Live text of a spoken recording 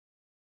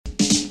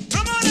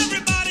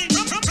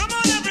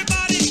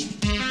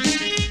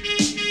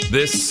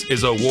This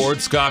is a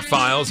Ward Scott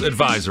Files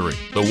advisory.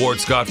 The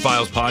Ward Scott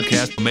Files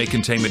podcast may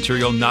contain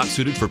material not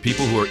suited for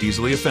people who are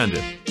easily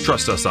offended.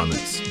 Trust us on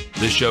this.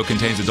 This show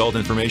contains adult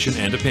information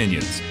and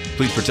opinions.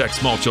 Please protect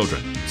small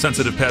children,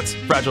 sensitive pets,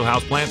 fragile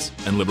houseplants,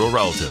 and liberal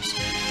relatives.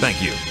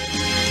 Thank you.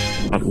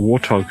 That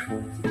warthog.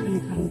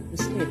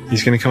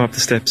 He's going to come up the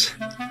steps.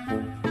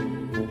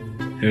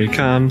 Here he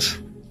comes.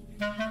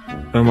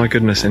 Oh my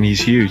goodness, and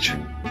he's huge.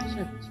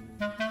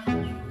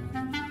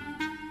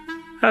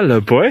 Hello,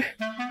 boy.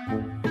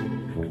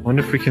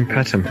 Wonder if we can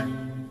pet him.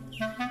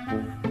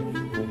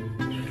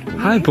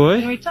 Hi, boy.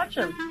 Can we touch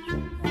him?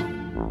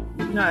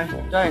 No,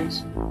 don't.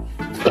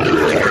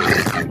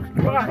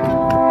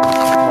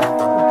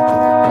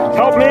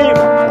 Help me!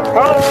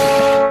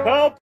 Help!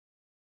 Help!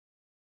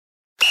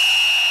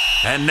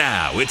 And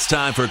now it's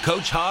time for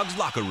Coach Hogg's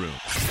Locker Room.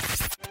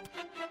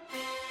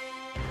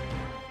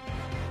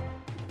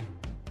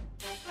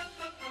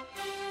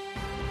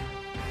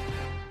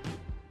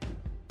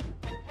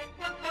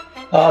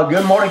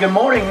 Good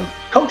morning.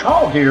 Coach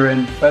Hogg here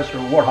in Professor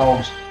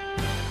Warthog's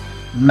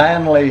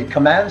Manly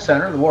Command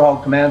Center, the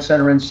Warthog Command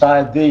Center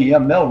inside the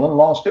Milton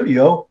Law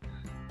Studio.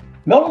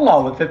 Milton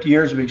Law, with 50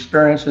 years of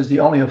experience, is the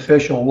only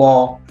official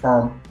law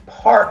firm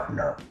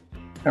partner.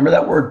 Remember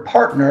that word,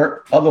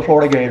 partner, of the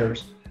Florida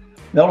Gators.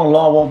 Milton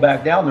Law won't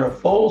back down. They're a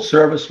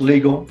full-service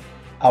legal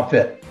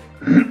outfit.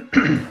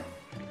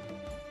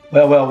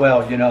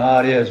 Well, you know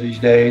how it is these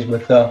days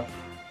with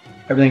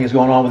everything is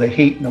going on with the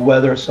heat and the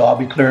weather, so I'll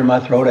be clearing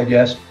my throat, I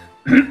guess.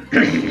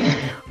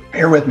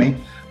 Bear with me.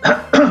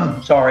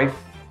 Sorry.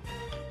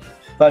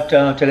 But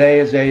today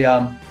is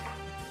a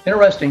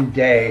interesting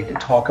day to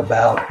talk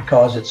about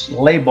because it's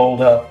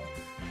labeled a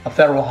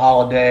federal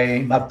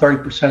holiday. About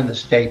 30% of the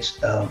states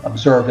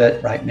observe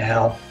it right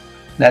now.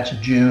 That's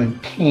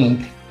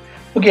Juneteenth.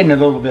 We'll get into a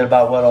little bit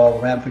about what all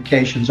the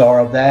ramifications are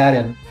of that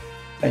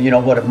and you know,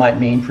 what it might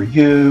mean for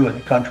you and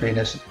the country and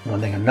this one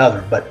thing and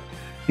another. But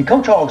in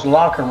Coach Hogg's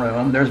locker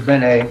room, there's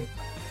been a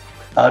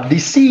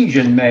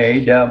decision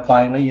made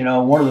finally. You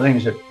know, one of the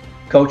things that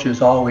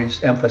coaches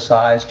always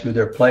emphasize to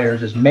their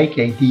players is make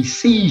a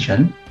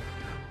decision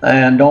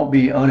and don't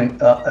be,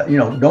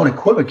 don't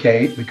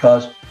equivocate,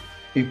 because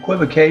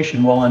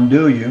equivocation will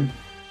undo you.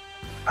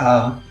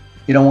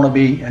 You don't want to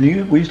be,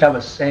 and we used to have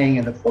a saying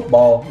in the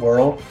football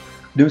world,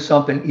 do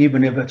something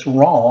even if it's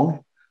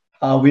wrong.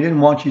 We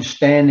didn't want you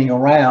standing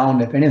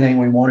around. If anything,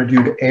 we wanted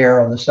you to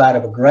err on the side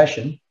of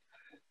aggression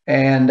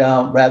and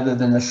rather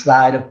than the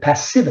side of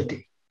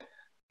passivity.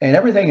 And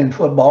everything in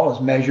football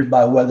is measured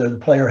by whether the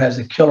player has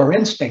a killer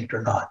instinct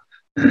or not.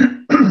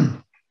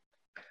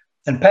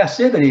 And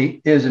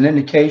passivity is an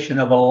indication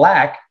of a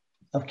lack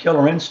of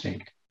killer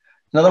instinct.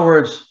 In other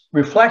words,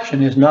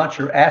 reflection is not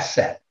your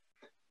asset.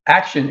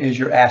 Action is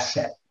your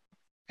asset.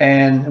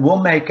 And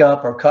we'll make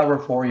up or cover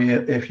for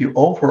you if you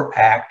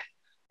overact.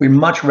 We'd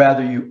much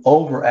rather you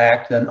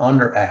overact than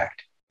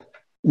underact.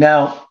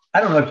 Now, I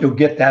don't know if you'll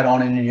get that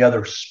on any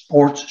other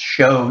sports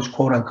shows,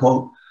 quote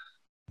unquote,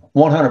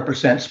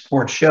 100%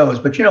 sports shows.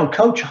 But, you know,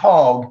 Coach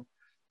Hogg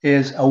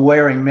is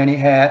wearing many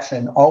hats,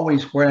 and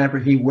always whenever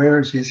he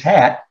wears his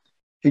hat,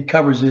 he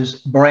covers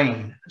his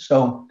brain.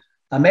 So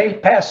I may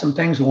pass some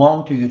things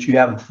along to you that you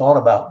haven't thought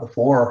about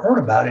before or heard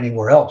about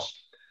anywhere else.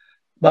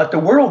 But the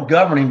world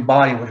governing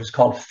body, which is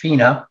called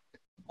FINA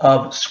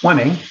of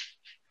swimming,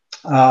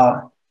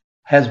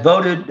 has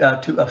voted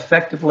to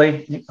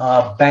effectively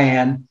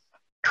ban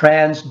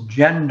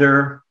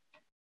transgender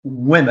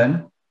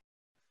women.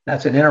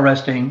 That's an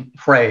interesting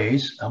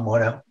phrase. I'm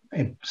going to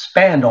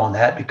expand on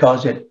that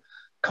because it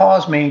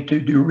caused me to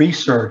do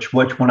research,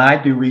 which when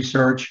I do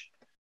research,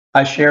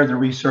 I share the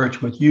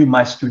research with you,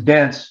 my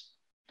students,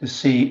 to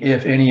see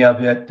if any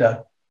of it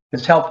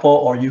is helpful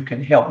or you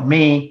can help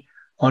me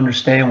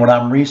understand what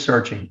I'm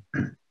researching.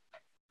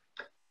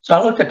 So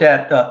I looked at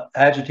that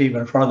adjective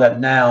in front of that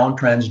noun,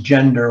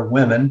 transgender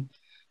women,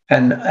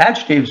 and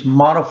adjectives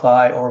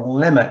modify or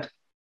limit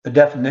the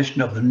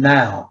definition of the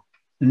noun,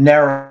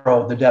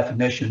 narrow the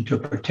definition to a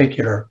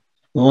particular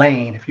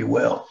lane, if you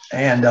will.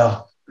 And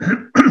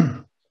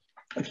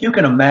if you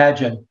can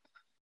imagine,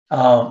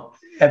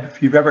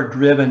 if you've ever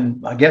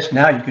driven, I guess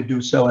now you could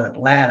do so in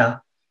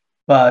Atlanta,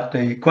 but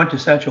the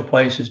quintessential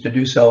place is to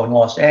do so in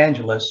Los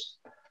Angeles.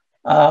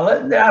 I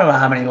don't know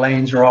how many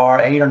lanes there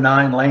are, 8 or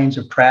 9 lanes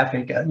of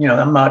traffic. You know,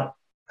 I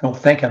don't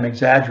think I'm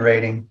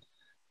exaggerating.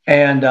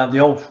 And the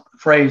old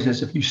phrase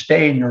is, if you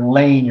stay in your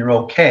lane, you're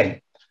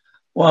okay.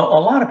 Well,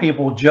 a lot of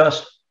people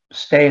just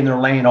stay in their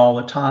lane all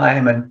the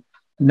time and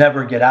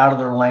never get out of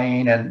their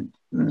lane. And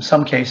in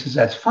some cases,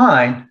 that's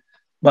fine.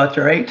 But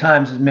there are 8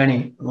 times as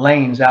many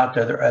lanes out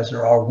there as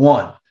there are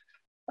one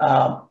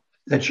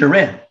that you're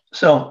in.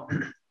 So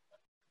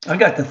I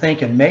got to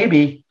thinking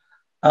maybe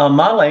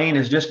my lane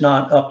is just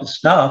not up to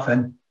snuff.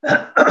 And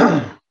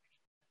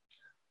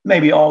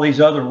maybe all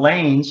these other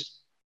lanes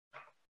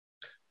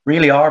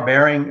really are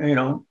bearing, you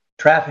know,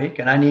 traffic,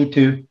 and I need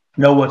to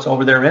know what's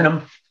over there in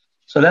them.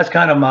 So that's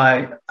kind of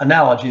my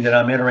analogy that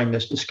I'm entering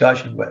this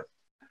discussion with.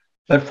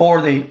 But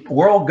for the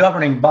world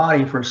governing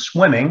body for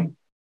swimming,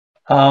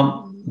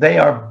 they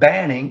are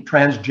banning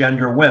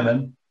transgender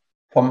women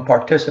from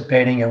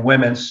participating in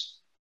women's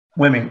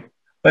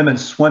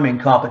swimming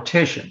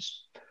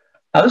competitions.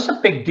 Now, this is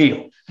a big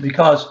deal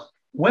because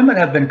women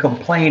have been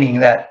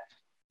complaining that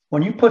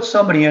when you put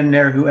somebody in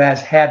there who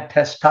has had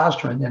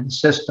testosterone in the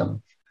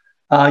system,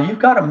 you've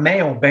got a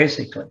male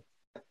basically,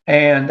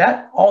 and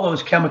that all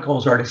those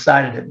chemicals are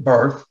decided at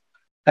birth.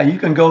 Now, you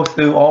can go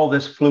through all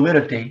this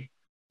fluidity,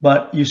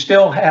 but you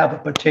still have a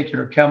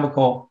particular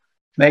chemical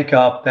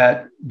makeup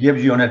that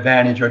gives you an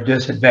advantage or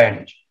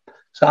disadvantage.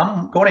 So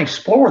I'm going to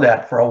explore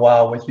that for a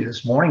while with you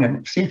this morning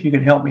and see if you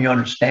can help me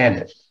understand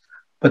it.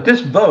 But this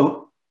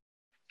vote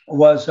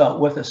was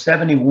with a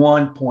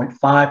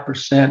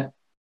 71.5%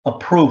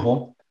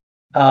 approval.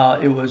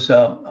 It was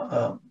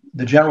the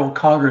General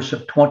Congress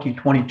of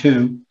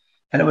 2022,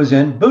 and it was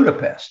in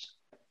Budapest.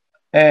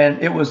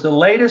 And it was the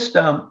latest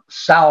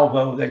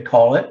salvo, they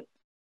call it,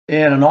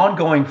 in an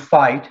ongoing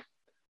fight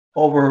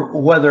over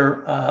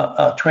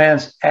whether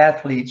trans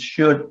athletes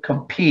should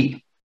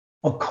compete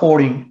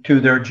according to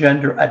their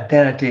gender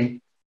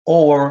identity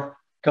or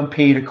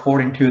compete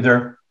according to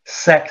their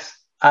sex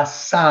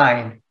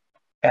assigned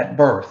at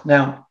birth.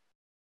 Now,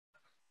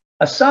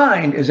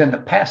 assigned is in the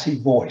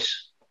passive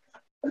voice,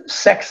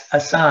 sex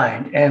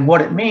assigned, and what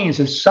it means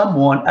is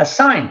someone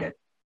assigned it.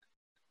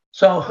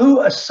 So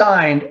who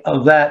assigned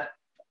that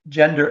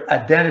gender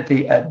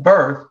identity at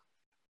birth?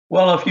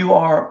 Well, if you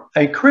are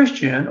a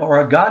Christian or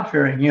a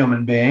God-fearing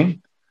human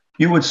being,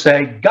 you would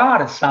say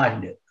God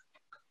assigned it.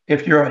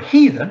 If you're a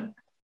heathen,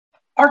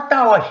 art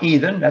thou a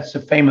heathen? That's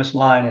the famous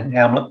line in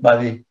Hamlet by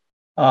the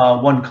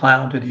one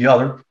clown to the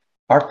other.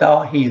 Art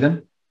thou a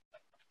heathen?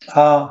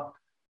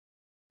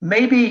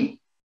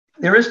 Maybe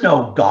there is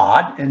no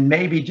God, and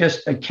maybe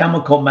just a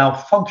chemical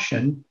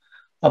malfunction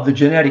of the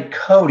genetic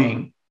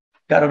coding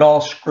got it all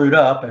screwed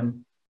up,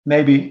 and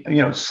maybe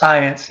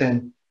science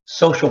and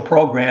social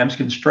programs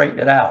can straighten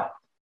it out.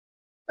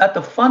 At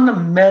the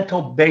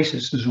fundamental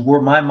basis is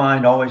where my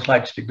mind always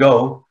likes to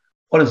go.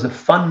 What is the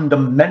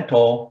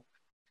fundamental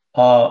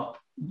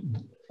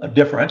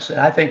difference? And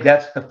I think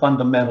that's the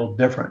fundamental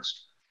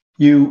difference.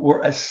 You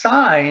were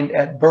assigned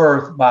at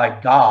birth by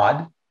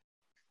God,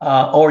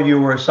 or you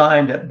were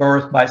assigned at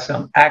birth by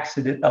some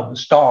accident of the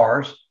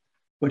stars,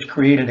 which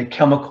created a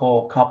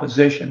chemical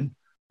composition,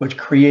 which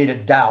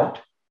created doubt.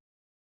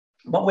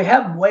 But we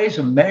have ways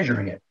of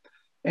measuring it.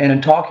 And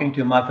in talking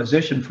to my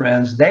physician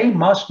friends, they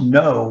must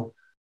know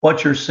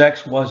what your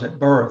sex was at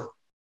birth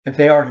if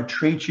they are to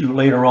treat you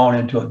later on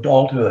into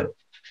adulthood.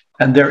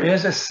 And there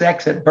is a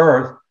sex at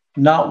birth,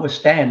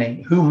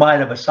 notwithstanding who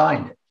might have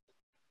assigned it.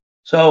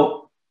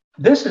 So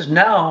this has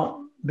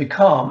now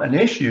become an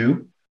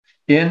issue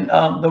in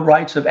the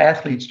rights of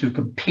athletes to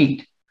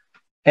compete,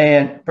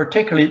 and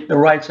particularly the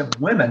rights of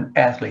women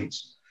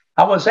athletes.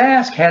 I was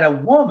asked, had a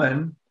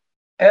woman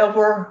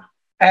ever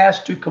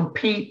asked to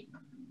compete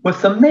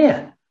with the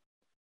men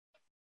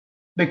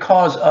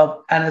because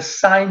of an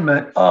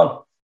assignment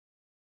of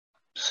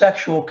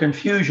sexual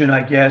confusion,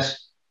 I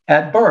guess,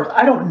 at birth?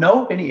 I don't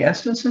know any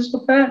instances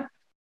of that.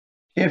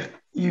 If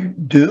you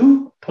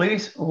do,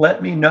 please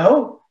let me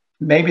know.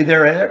 Maybe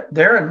they're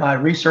there and my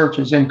research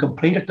is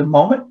incomplete at the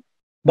moment,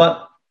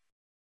 but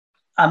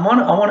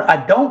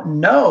I don't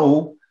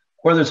know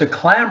where there's a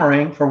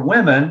clamoring for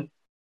women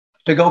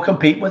to go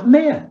compete with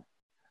men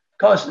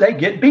because they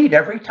get beat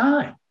every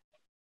time.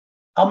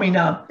 I mean,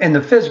 in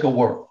the physical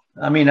world,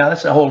 now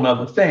that's a whole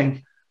nother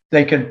thing.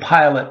 They can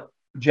pilot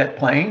jet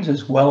planes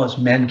as well as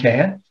men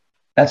can.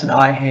 That's an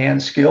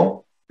eye-hand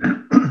skill.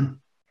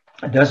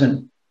 It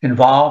doesn't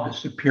involve the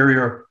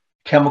superior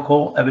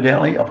chemical,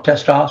 evidently, of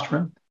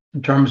testosterone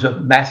in terms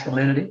of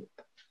masculinity.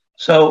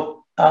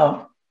 So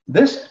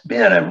this has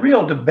been a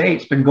real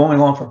debate. It's been going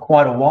on for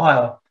quite a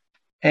while.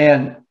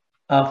 And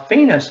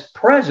FINA's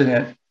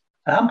president,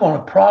 I'm going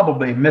to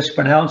probably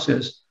mispronounce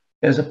this,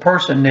 is a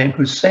person named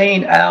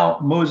Hussein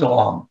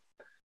al-Musallam.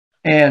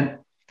 And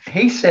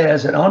he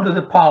says that under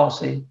the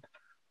policy,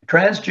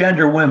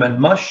 transgender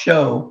women must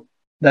show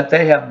that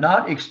they have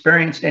not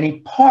experienced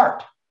any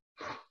part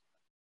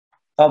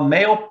of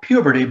male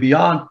puberty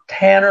beyond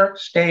Tanner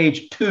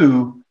stage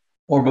 2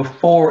 or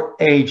before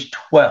age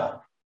 12,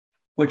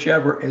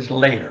 whichever is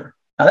later.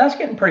 Now that's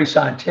getting pretty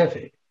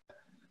scientific.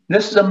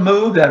 This is a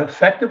move that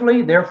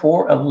effectively,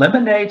 therefore,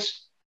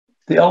 eliminates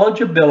the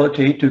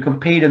eligibility to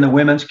compete in the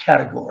women's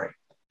category.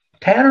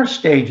 Tanner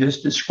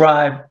stages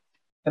describe,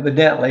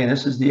 evidently, and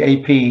this is the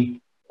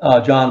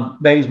AP, John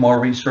Bazemore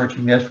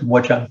researching this from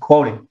which I'm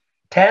quoting.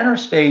 Tanner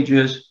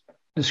stages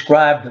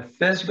describe the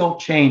physical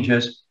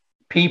changes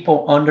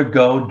people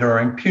undergo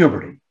during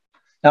puberty.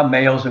 Now,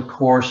 males, of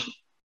course,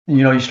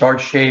 you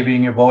start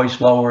shaving, your voice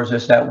lowers,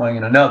 this, that, one,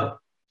 and another.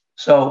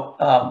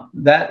 So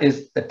that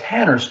is the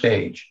Tanner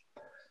stage.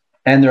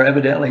 And there are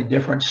evidently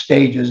different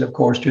stages, of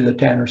course, to the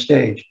Tanner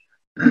stage.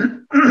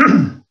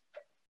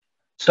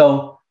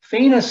 So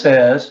FINA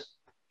says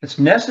it's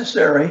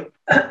necessary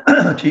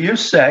to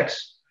use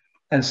sex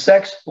and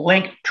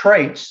sex-linked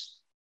traits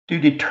to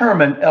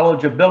determine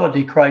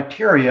eligibility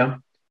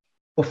criteria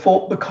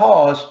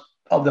because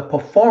of the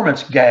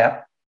performance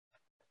gap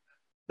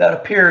that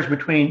appears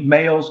between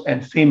males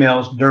and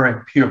females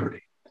during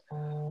puberty.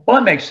 Well,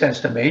 it makes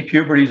sense to me.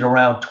 Puberty is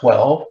around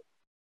 12.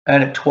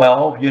 And at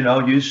 12,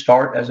 you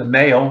start as a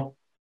male,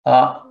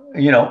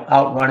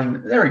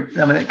 outrunning.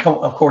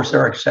 Of course,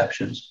 there are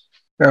exceptions.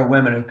 There are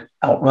women who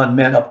outrun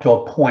men up to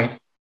a point,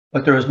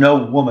 but there is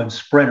no woman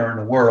sprinter in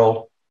the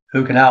world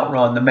who can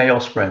outrun the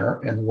male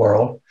sprinter in the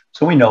world.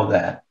 So we know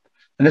that.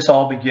 And this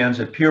all begins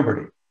at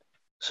puberty.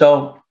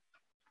 So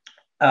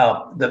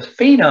the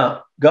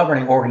FINA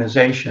governing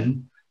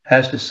organization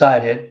has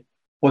decided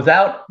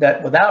without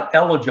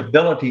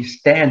eligibility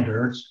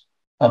standards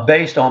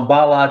based on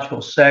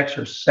biological sex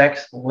or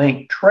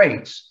sex-linked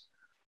traits,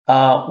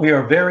 we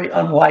are very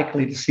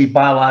unlikely to see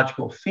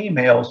biological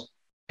females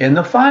in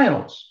the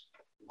finals,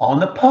 on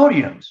the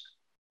podiums,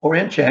 or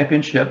in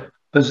championship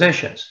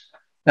positions.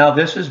 Now,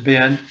 this has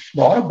been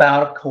brought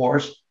about, of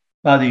course,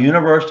 by the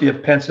University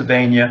of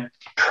Pennsylvania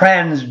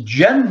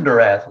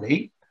transgender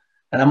athlete.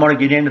 And I'm going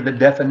to get into the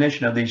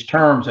definition of these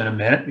terms in a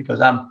minute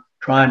because I'm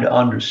trying to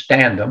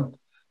understand them.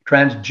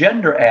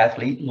 Transgender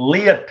athlete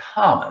Leah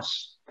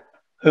Thomas,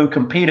 who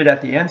competed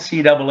at the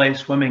NCAA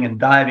Swimming and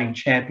Diving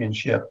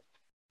Championship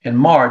in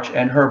March,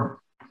 and her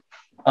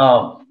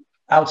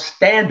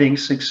outstanding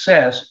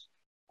success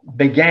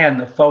began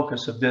the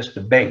focus of this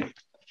debate.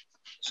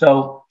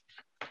 So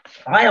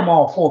I am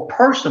all for,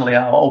 personally,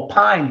 I'll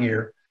opine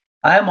here,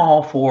 I am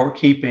all for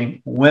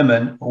keeping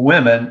women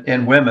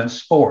in women's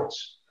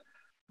sports.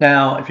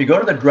 Now, if you go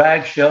to the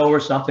drag show or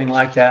something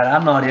like that,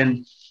 I'm not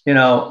in,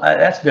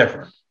 that's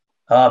different.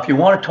 If you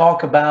want to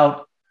talk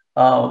about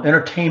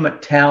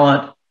entertainment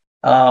talent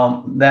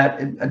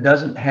that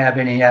doesn't have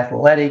any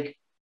athletic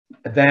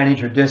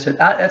advantage or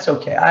disadvantage, that's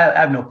okay. I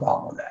have no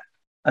problem with that.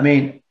 I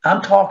mean,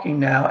 I'm talking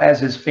now,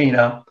 as is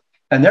FINA,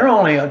 and they're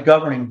only a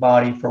governing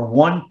body for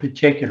one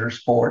particular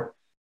sport,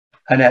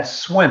 and that's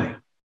swimming.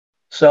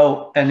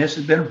 So, and this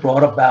has been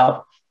brought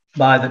about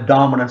by the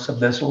dominance of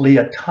this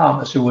Leah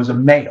Thomas, who was a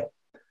male.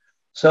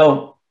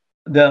 So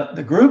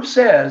the group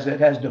says it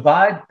has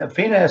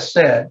FINA has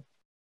said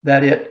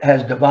that it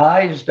has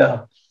devised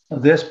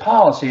this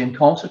policy in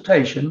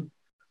consultation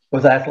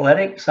with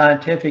athletic,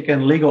 scientific,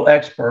 and legal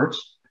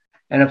experts.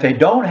 And if they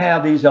don't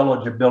have these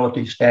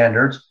eligibility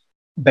standards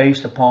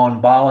based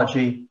upon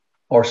biology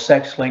or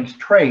sex-linked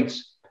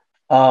traits,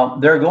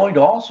 they're going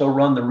to also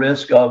run the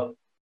risk of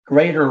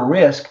greater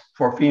risk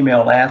for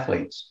female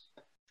athletes.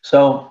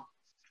 So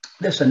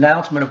this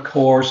announcement, of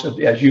course,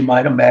 as you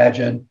might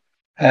imagine,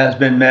 has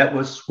been met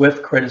with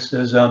swift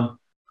criticism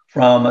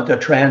from the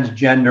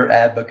transgender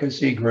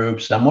advocacy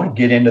groups. I'm going to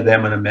get into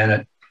them in a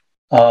minute.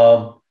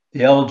 The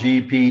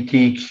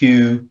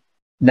LGBTQ,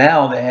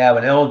 now they have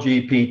an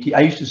LGBT,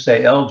 I used to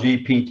say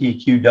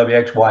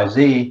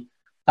LGBTQWXYZ.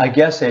 I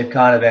guess they've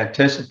kind of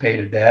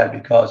anticipated that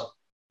because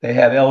they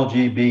have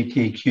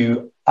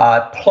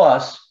LGBTQI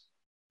plus.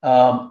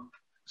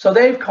 So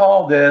they've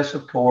called this,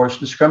 of course,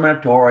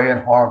 discriminatory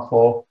and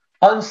harmful,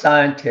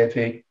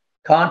 unscientific,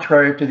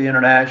 contrary to the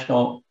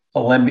International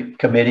Olympic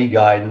Committee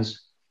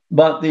guidance.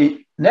 But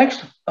the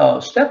next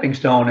stepping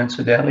stone,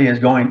 incidentally,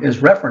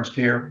 is referenced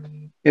here.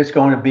 It's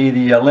going to be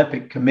the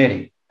Olympic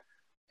Committee.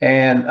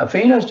 And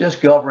FINA is just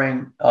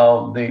governing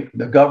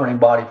the governing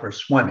body for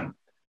swimming.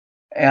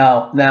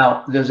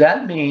 Now, does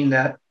that mean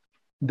that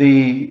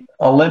the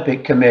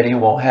Olympic Committee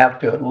will have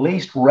to at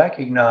least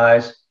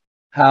recognize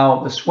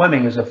how the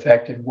swimming is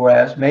affected,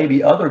 whereas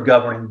maybe other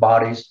governing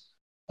bodies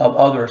of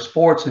other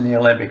sports in the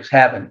Olympics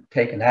haven't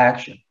taken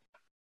action?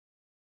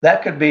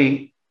 That could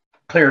be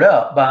cleared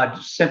up by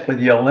simply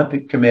the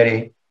Olympic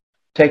Committee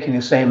taking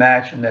the same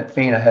action that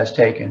FINA has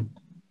taken,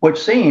 which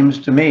seems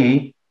to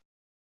me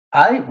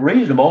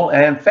reasonable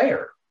and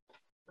fair.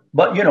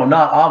 But,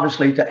 not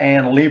obviously to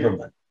Ann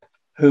Lieberman,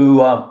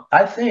 who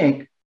I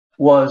think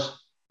was,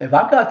 if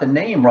I've got the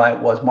name right,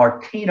 was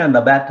Martina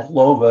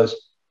Navratililova's,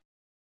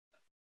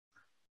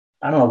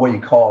 I don't know what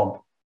you call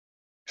him,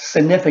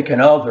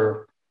 significant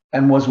other,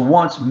 and was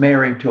once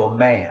married to a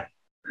man.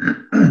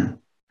 I'm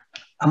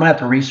going to have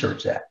to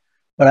research that.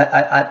 But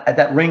I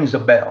that rings a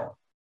bell.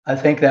 I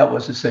think that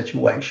was the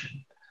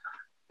situation.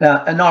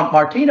 Now, and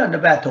Martina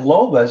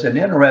Navratilova is an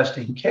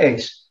interesting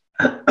case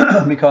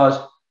because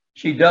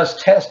she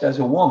does test as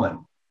a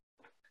woman.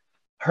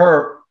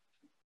 Her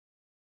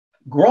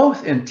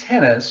growth in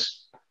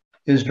tennis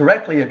is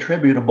directly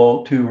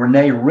attributable to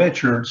Renee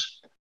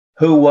Richards,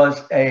 who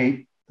was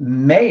a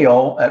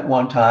male at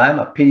one time,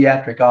 a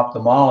pediatric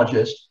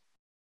ophthalmologist,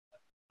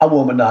 a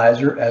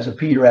womanizer as a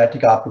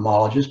pediatric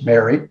ophthalmologist,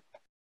 married,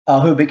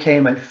 who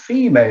became a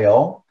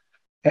female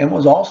and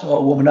was also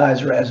a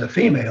womanizer as a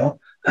female.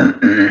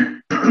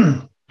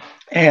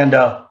 And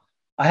I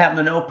happen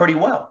to know pretty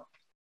well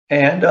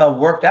and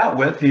worked out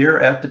with here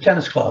at the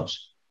tennis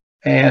clubs.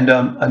 And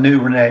I knew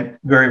Renee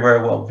very,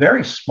 very well.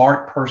 Very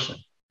smart person,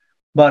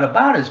 but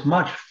about as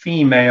much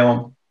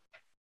female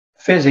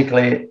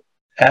physically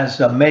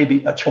as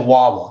maybe a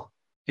Chihuahua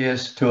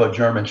is to a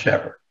German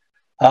Shepherd.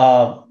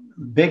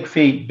 Big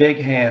feet, big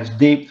hands,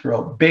 deep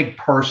throat, big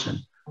person,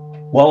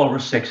 well over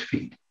 6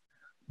 feet,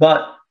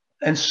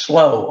 and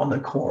slow on the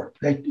court.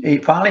 He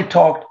finally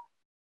talked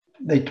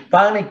they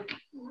finally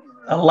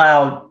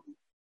allowed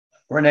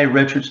Renee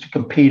Richards to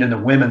compete in the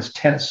women's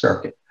tennis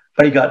circuit,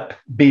 but he got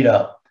beat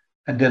up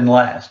and didn't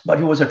last. But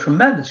he was a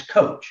tremendous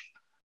coach.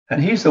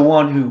 And he's the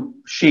one who,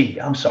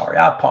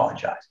 I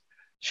apologize.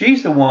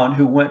 She's the one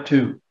who went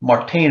to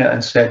Martina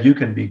and said, you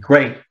can be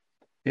great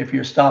if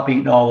you stop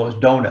eating all those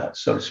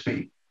donuts, so to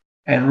speak,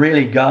 and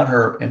really got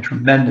her in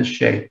tremendous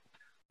shape.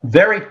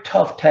 Very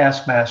tough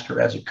taskmaster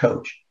as a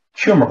coach,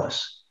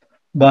 humorless.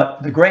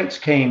 But the greats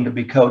came to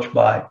be coached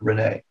by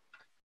Renee.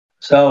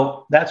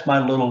 So that's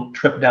my little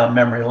trip down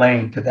memory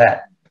lane to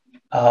that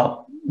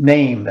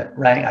name that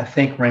I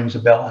think rings a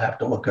bell. I have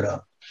to look it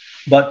up.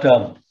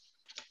 But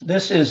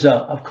this is,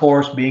 of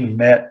course, being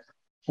met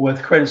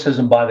with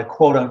criticism by the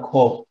quote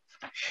unquote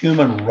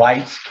human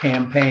rights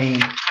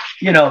campaign.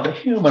 You know, the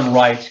human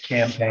rights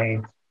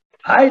campaign.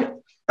 A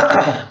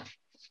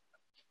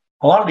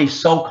lot of these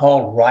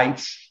so-called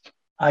rights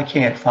I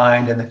can't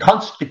find in the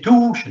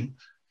Constitution.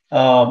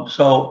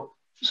 So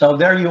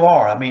there you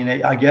are. I mean,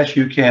 I guess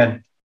you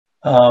can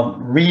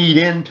read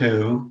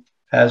into,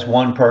 as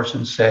one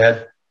person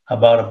said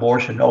about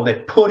abortion,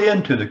 they put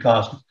into the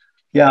Constitution.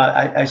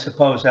 Yeah, I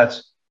suppose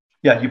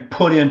you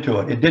put into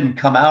it. It didn't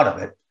come out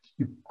of it.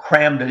 You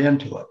crammed it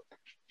into it.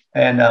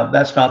 And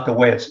that's not the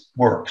way it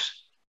works.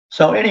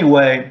 So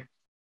anyway,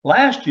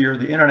 last year,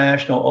 the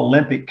International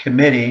Olympic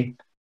Committee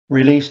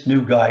released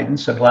new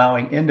guidance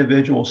allowing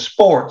individual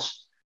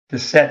sports to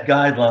set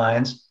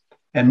guidelines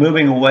and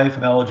moving away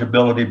from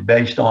eligibility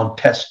based on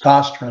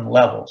testosterone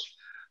levels.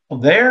 Well,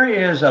 there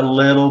is a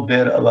little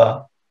bit of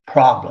a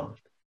problem.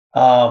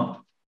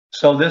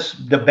 So this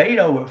debate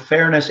over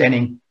fairness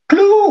and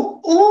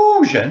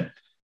inclusion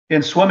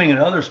in swimming and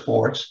other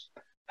sports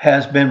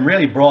has been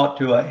really brought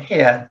to a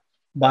head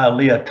by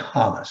Leah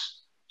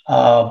Thomas,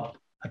 a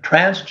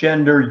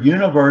transgender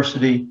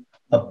University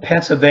of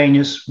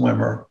Pennsylvania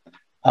swimmer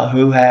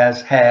who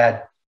has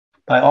had,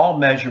 by all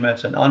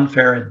measurements, an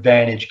unfair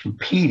advantage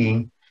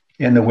competing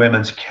in the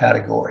women's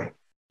category.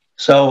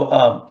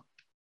 So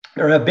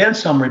there have been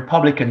some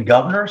Republican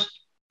governors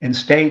in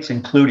states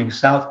including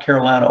South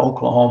Carolina,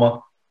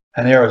 Oklahoma,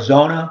 and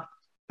Arizona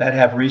that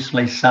have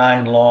recently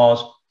signed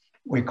laws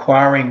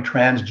requiring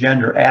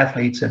transgender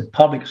athletes in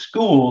public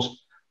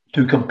schools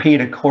to compete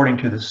according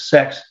to the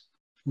sex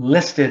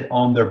listed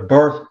on their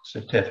birth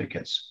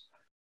certificates.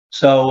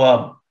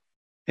 So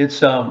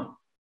it's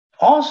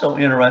also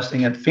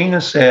interesting, and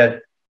FINA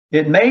said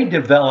it may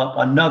develop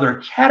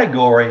another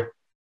category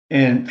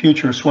in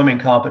future swimming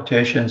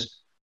competitions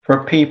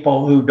for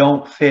people who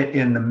don't fit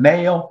in the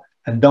male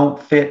and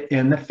don't fit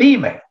in the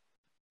female.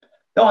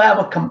 They'll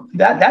have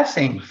that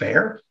seems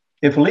fair.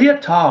 If Leah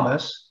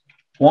Thomas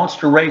wants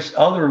to race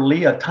other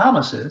Leah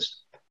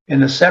Thomases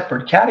in a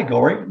separate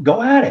category,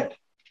 go at it.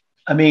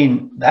 I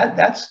mean,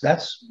 that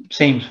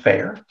seems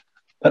fair,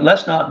 but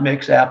let's not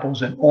mix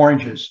apples and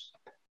oranges.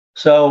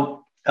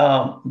 So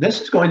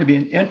this is going to be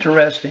an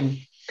interesting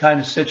kind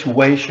of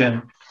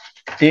situation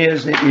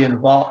as it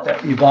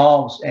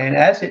evolves, and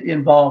as it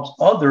involves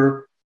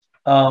other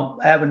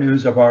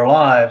avenues of our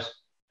lives.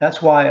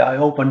 That's why I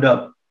opened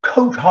up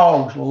Coach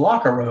Hogg's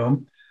locker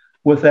room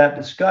with that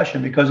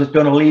discussion, because it's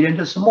going to lead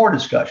into some more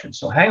discussion.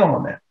 So hang on a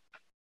minute.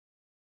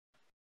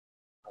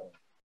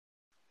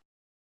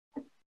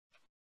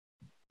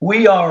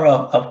 We are,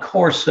 of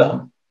course,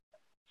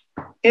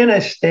 in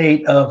a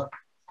state of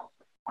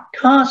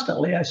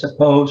constantly, I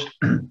suppose,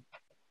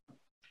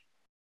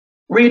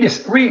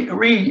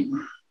 reusing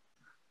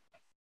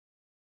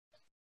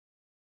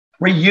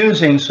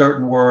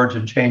certain words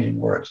and changing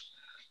words.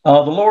 The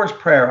Lord's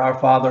Prayer, Our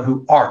Father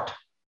who art.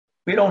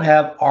 We don't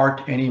have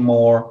art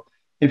anymore.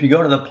 If you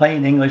go to the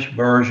plain English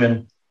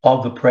version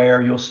of the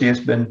prayer, you'll see it's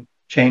been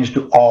changed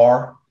to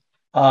are.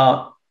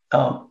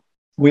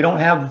 We don't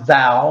have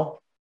thou.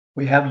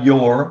 We have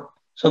your.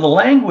 So the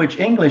language,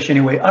 English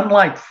anyway,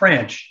 unlike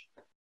French,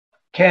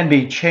 can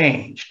be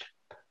changed.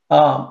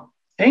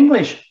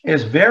 English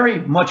is very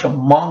much a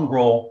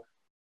mongrel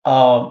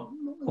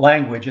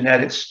language in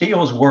that it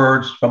steals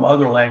words from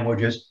other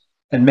languages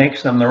and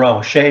makes them their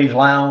own. Chaise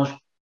lounge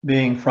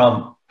being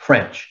from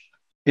French.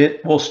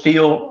 It will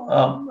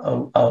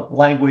steal a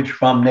language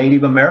from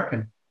Native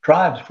American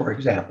tribes, for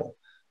example.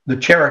 The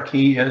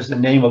Cherokee is the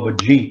name of a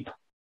Jeep.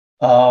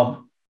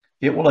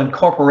 It will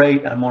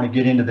incorporate, I'm going to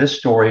get into this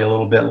story a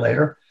little bit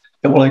later,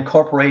 it will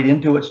incorporate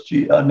into its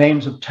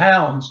names of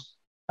towns,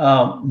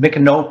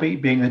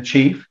 Micanopy being the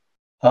chief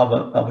of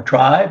a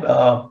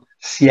tribe,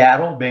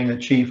 Seattle being the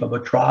chief of a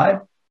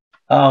tribe.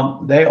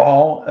 They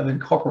all have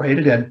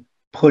incorporated and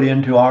put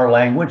into our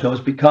language.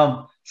 Those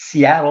become,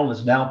 Seattle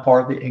is now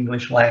part of the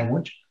English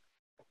language.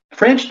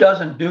 French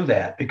doesn't do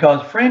that,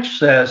 because French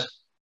says,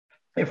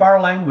 if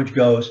our language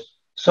goes,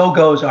 so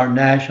goes our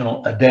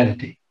national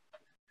identity.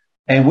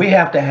 And we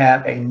have to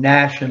have a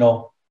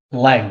national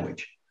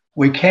language.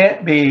 We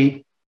can't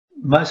be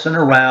messing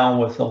around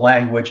with the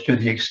language to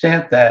the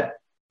extent that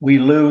we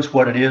lose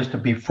what it is to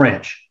be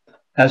French.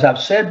 As I've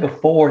said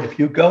before, if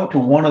you go to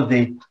one of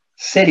the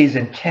cities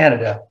in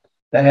Canada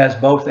that has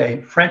both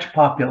a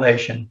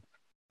French-speaking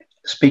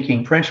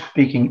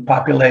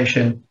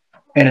population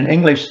in an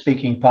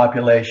English-speaking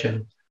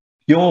population,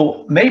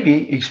 you'll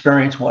maybe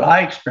experience what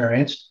I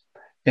experienced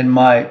in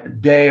my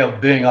day of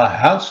being a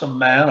handsome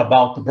man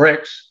about the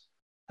bricks.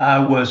 I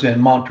was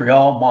in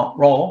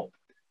Montreal,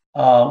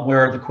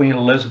 where the Queen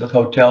Elizabeth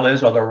Hotel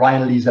is, or the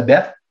Reine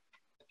Elizabeth,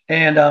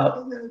 and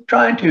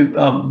trying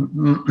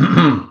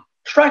to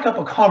strike up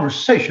a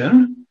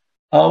conversation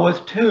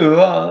with two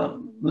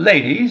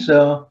ladies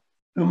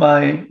whom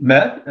I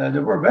met that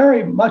were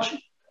very much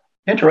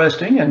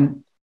interesting,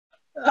 and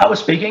I was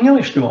speaking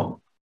English to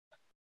them.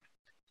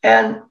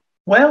 And,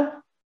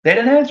 well, they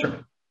didn't answer me.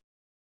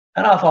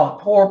 And I thought,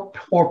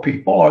 poor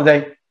people, are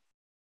they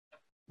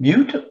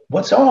mute?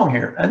 What's wrong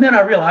here? And then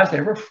I realized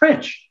they were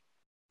French,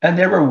 and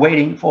they were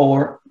waiting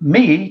for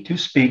me to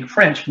speak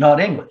French, not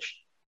English,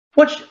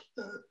 which,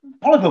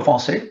 parlez-vous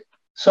français?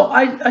 So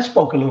I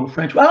spoke a little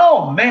French.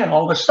 Oh, man,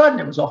 all of a sudden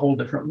it was a whole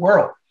different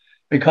world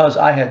because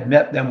I had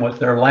met them with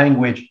their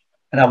language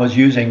and I was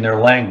using their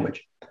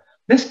language.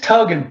 This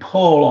tug and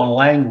pull on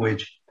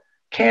language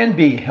can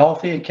be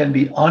healthy. It can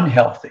be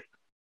unhealthy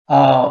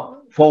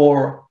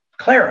for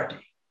clarity.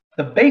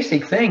 The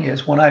basic thing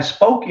is when I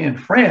spoke in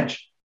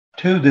French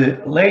to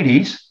the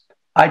ladies,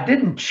 I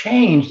didn't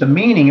change the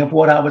meaning of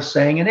what I was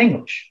saying in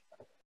English.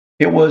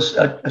 It was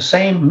the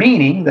same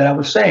meaning that I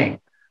was saying.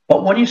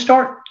 But when you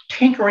start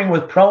tinkering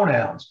with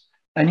pronouns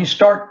and you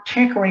start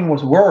tinkering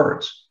with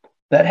words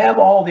that have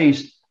all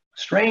these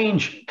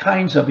strange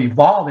kinds of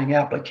evolving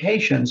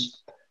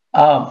applications,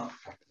 you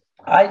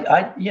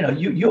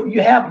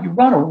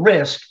run a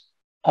risk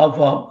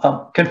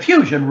of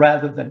confusion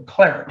rather than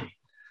clarity.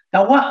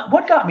 Now,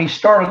 what got me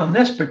started on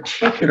this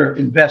particular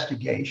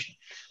investigation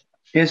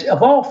is,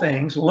 of all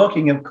things,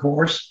 looking, of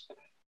course,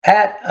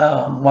 at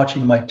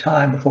watching my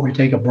time before we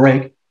take a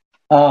break,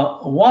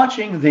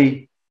 watching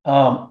the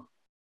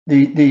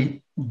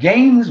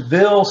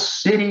Gainesville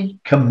City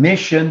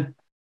Commission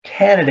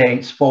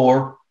candidates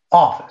for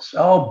office.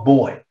 Oh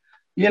boy,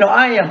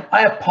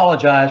 I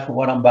apologize for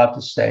what I'm about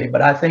to say,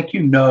 but I think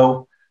you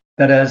know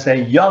that as a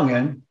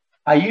youngin,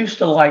 I used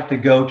to like to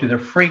go to the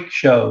freak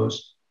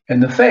shows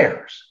and the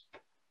fairs.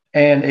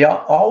 And they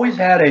always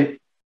had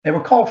they were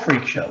called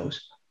freak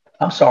shows.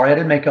 I'm sorry, I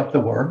didn't make up the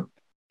word.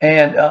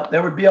 And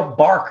there would be a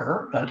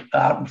barker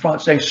out in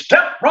front saying,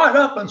 "Step right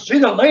up and see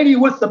the lady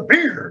with the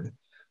beard."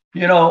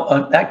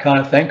 That kind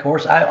of thing. Of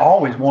course, I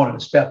always wanted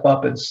to step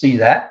up and see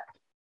that.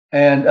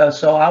 And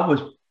so I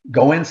would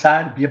go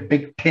inside. It'd be a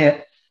big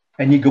tent.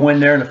 And you go in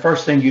there, and the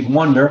first thing you'd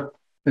wonder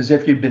is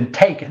if you'd been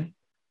taken,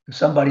 if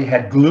somebody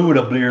had glued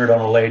a beard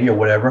on a lady or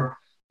whatever.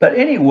 But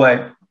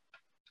anyway,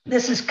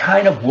 this is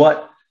kind of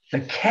what the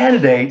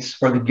candidates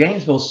for the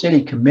Gainesville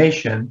City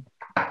Commission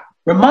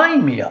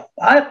remind me of.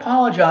 I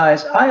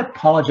apologize.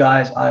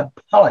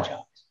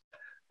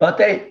 But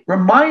they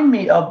remind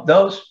me of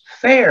those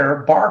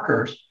fair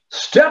barkers.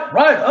 Step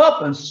right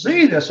up and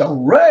see this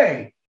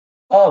array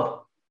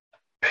of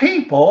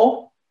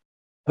people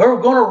who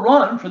are going to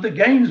run for the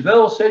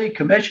Gainesville City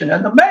Commission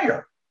and the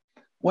mayor.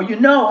 Well,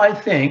 I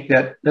think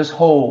that this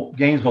whole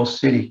Gainesville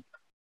City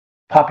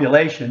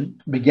population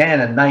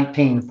began in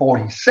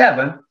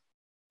 1947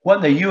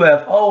 when the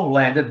UFO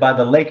landed by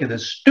the Lake of the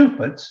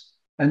Stupids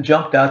and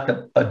dumped out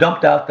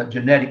the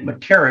genetic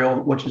material,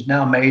 which has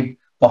now made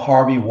the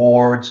Harvey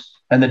Wards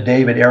and the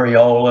David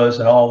Areolas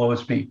and all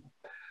those people.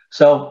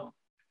 So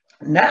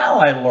now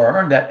I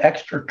learned that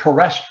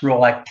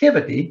extraterrestrial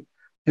activity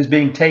is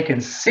being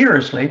taken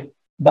seriously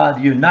by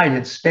the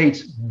United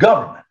States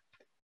government.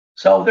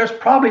 So there's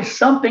probably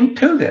something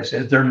to this,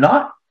 is there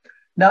not?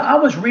 Now, I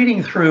was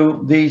reading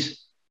through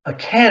these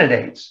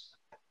candidates,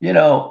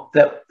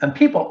 and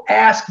people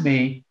ask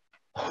me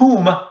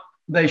whom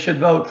they should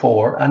vote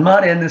for. I'm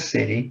not in the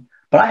city,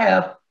 but I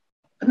have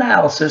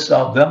analysis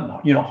of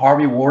them.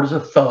 Harvey Ward is a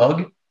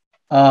thug,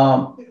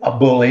 a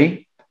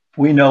bully.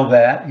 We know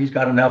that. He's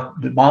got enough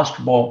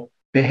demonstrable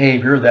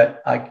behavior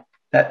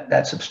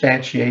that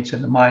substantiates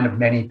in the mind of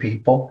many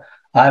people.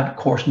 I've, of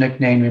course,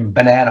 nicknamed him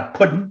Banana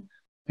Pudding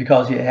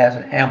because he has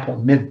an ample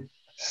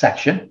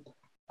midsection.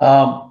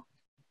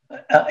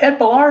 Ed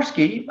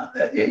Belarski,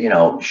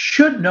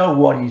 should know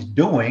what he's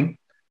doing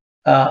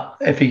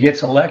if he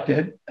gets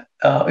elected.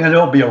 And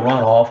there'll be a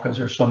runoff because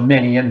there's so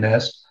many in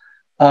this,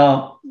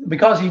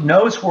 because he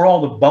knows where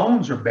all the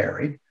bones are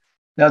buried.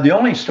 Now, the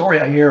only story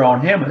I hear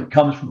on him, it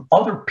comes from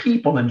other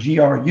people in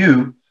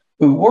GRU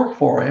who work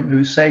for him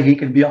who say he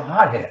can be a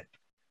hothead.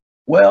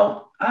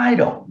 Well, I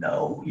don't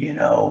know.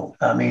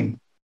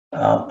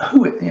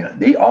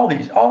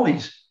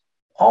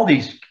 All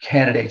these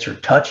candidates are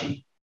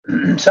touchy.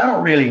 So I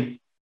don't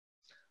really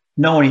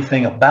know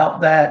anything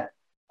about that.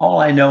 All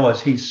I know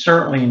is he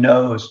certainly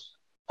knows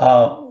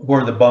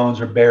where the bones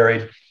are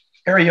buried.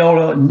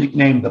 Areola,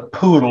 nicknamed the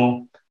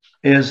Poodle,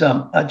 is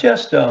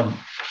just a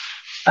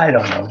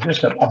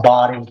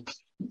body,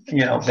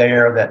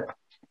 there that,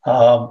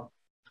 I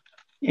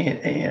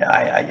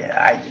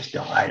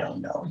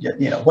don't know.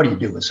 What do you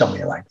do with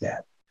somebody like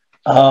that?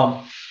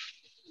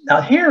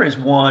 Now, here is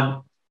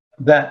one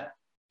that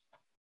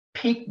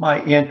piqued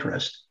my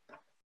interest.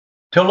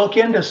 to look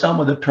into some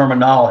of the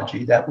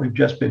terminology that we've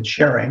just been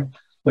sharing,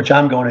 which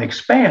I'm going to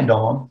expand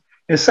on,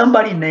 is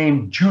somebody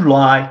named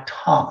July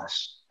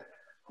Thomas.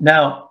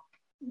 Now,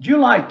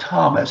 July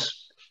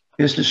Thomas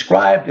is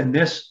described in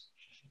this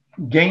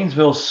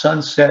Gainesville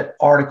Sunset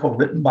article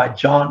written by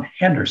John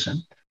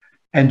Henderson.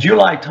 And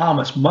July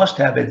Thomas must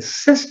have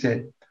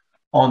insisted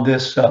on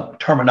this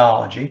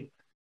terminology,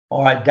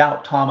 or I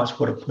doubt Thomas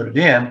would have put it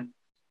in.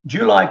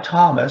 July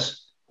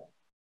Thomas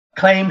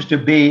claims to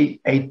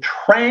be a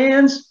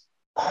trans-queer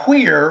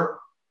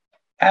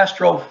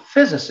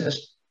astrophysicist.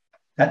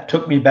 That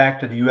took me back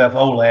to the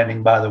UFO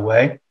landing, by the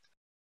way,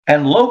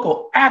 and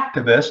local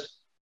activist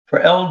for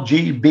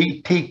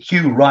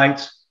LGBTQ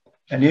rights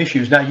and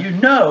issues. Now, you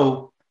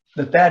know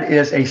that that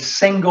is a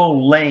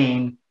single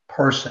lane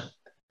person.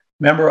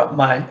 Remember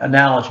my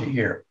analogy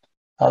here.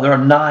 There are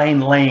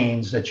 9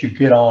 lanes that you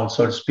get on,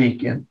 so to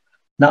speak.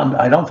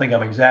 I don't think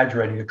I'm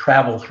exaggerating. To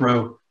travel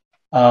through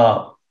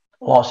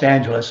Los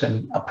Angeles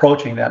and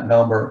approaching that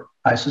number,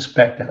 I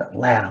suspect, in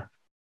Atlanta.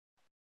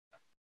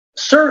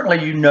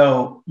 Certainly, you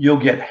know, you'll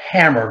get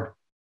hammered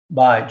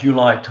by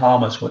July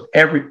Thomas with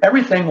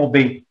everything will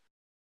be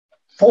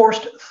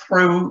forced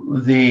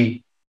through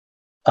the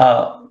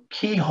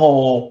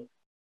keyhole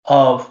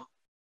of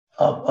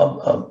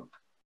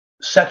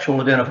sexual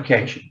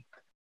identification.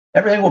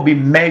 Everything will be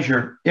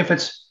measured. If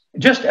it's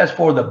just as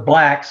for the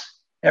blacks,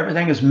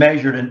 everything is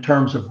measured in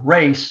terms of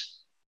race.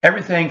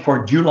 Everything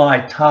for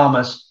July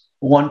Thomas,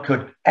 one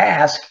could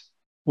ask,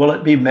 will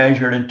it be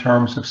measured in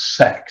terms of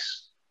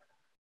sex?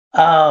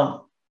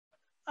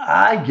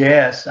 I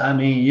guess, I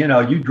mean, you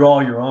know, you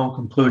draw your own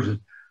conclusions.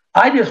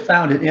 I just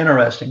found it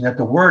interesting that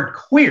the word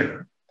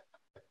queer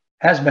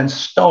has been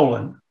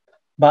stolen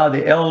by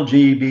the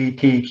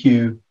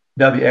LGBTQ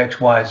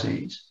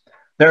WXYZs.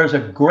 There's a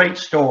great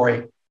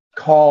story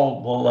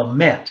called The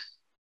Lament,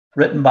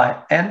 written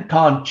by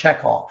Anton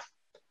Chekhov,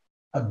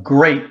 a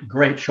great,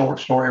 great short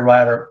story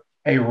writer,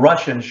 a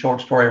Russian short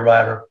story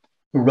writer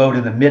who wrote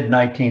in the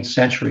mid-19th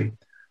century,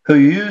 who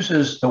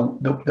uses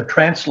the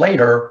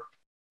translator,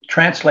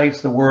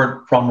 translates the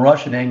word from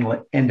Russian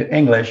into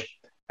English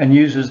and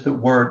uses the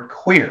word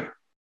queer.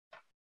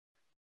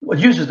 Well,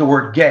 uses the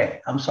word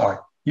gay,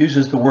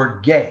 uses the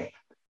word gay.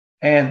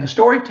 And the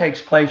story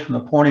takes place from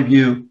the point of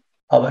view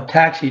of a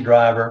taxi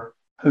driver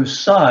whose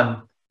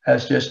son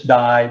has just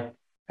died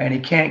and he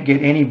can't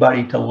get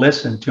anybody to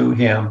listen to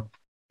him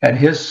and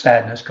his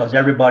sadness because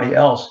everybody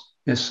else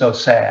is so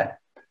sad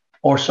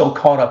or so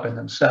caught up in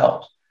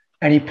themselves.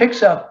 And he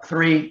picks up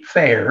 3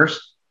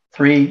 fares,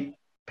 3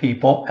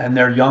 people, and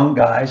they're young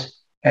guys,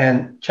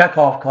 and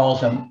Chekhov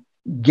calls them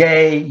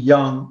gay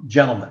young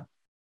gentlemen.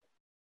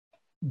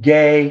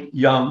 Gay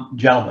young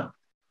gentlemen.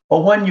 But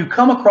when you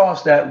come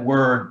across that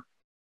word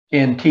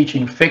in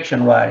teaching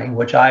fiction writing,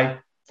 which I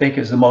think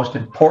is the most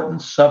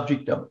important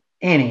subject of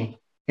in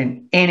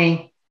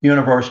any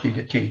university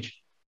to teach,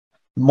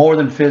 more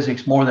than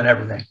physics, more than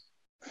everything,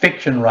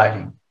 fiction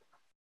writing.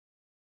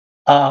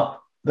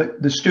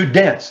 The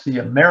students, the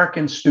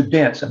American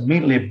students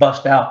immediately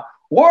bust out,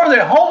 were they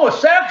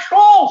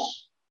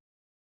homosexuals?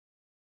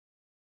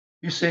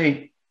 You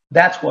see,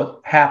 that's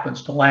what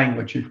happens to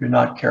language if you're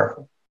not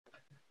careful.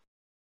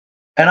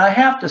 And I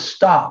have to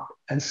stop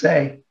and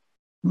say,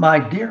 my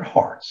dear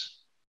hearts,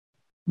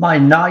 my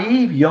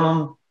naive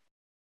young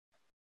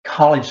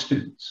college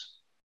students,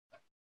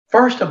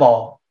 first of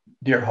all,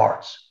 dear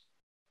hearts,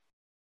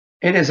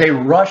 it is a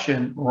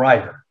Russian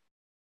writer.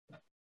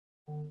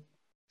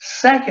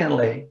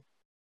 Secondly,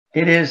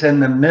 it is in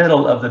the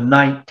middle of the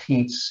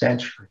 19th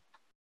century.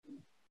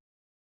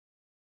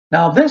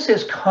 Now, this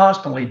is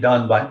constantly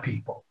done by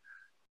people.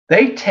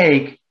 They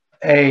take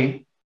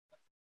a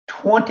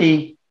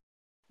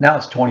now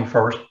it's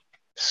 21st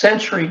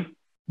century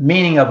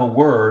meaning of a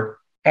word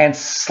and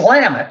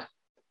slam it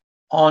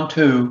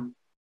onto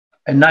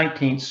a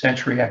 19th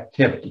century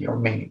activity or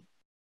meaning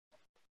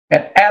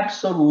and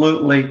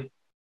absolutely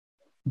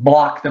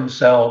block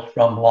themselves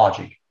from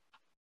logic.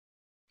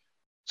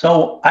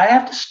 So I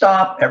have to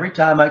stop every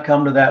time I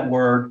come to that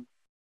word,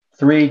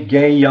 3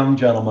 gay young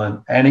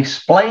gentlemen, and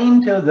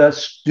explain to the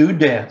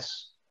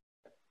students,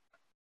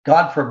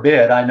 God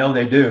forbid, I know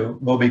they do,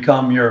 will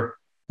become your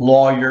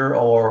lawyer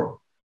or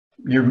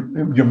your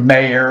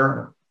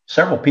mayor.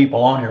 Several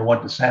people on here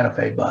went to Santa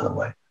Fe, by the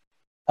way.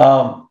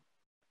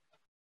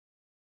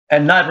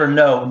 And never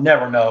know,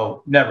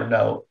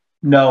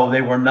 no,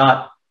 they were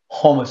not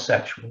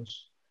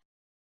homosexuals.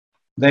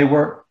 They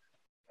were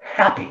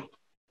happy.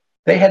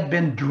 They had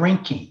been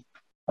drinking,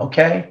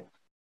 okay?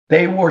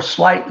 They were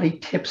slightly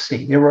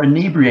tipsy. They were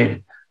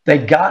inebriated. They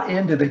got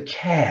into the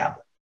cab,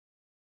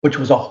 which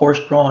was a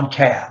horse-drawn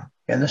cab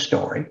in the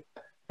story,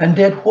 and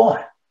did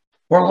what?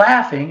 We're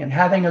laughing and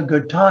having a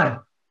good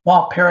time,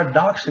 while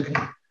paradoxically,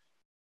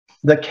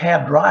 the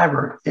cab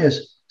driver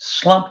is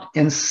slumped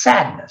in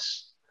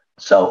sadness.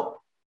 So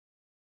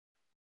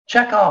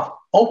Chekhov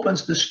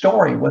opens the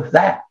story with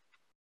that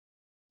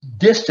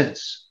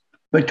distance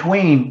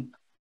between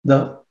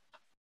the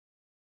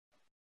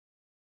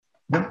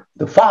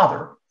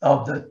father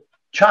of the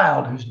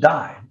child who's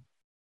died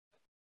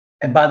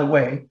And by the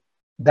way,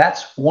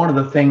 that's one of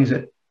the things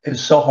that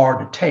is so hard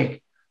to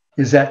take,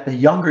 is that the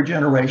younger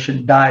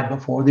generation died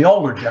before the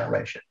older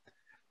generation.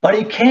 But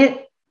he can't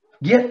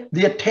get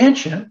the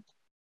attention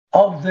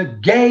of the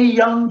gay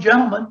young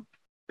gentleman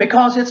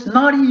because it's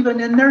not even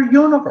in their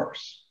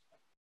universe.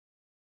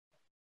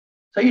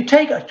 So you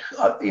take an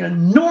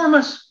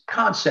enormous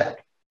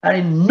concept, an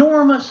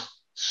enormous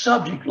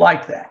subject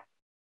like that,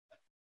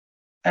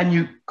 and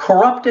you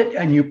corrupt it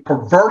and you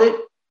pervert it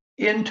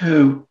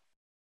into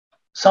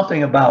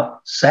something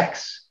about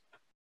sex.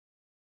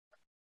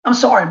 I'm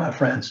sorry, my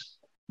friends.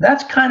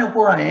 That's kind of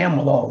where I am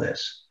with all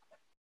this.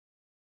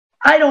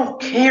 I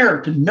don't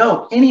care to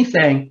know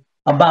anything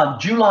about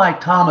July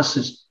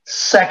Thomas's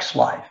sex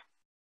life.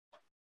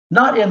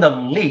 Not in the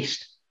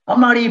least.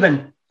 I'm not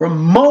even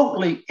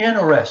remotely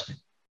interested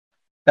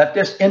that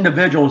this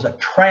individual is a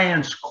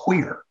trans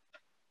queer.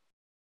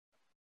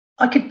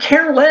 I could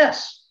care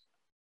less.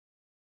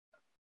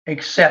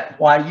 Except,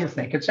 why do you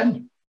think it's in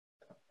there?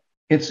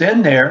 It's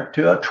in there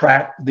to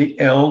attract the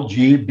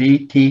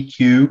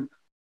LGBTQ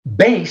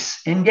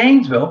base in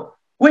Gainesville,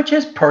 which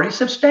is pretty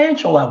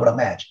substantial, I would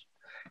imagine.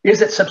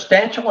 Is it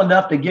substantial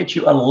enough to get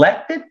you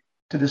elected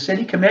to the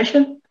city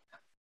commission?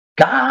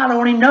 God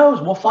only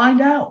knows. We'll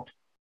find out.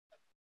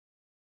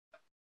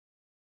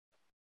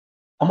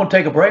 I'm going to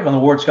take a break on the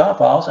Ward Scott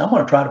Files. I'm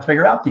going to try to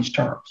figure out these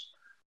terms.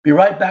 Be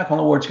right back on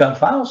the Ward Scott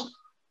Files.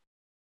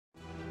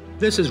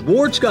 This is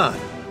Ward Scott,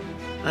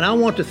 and I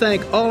want to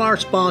thank all our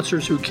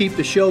sponsors who keep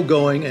the show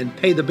going and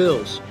pay the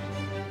bills.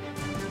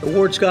 The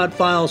Ward Scott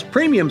Files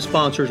premium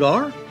sponsors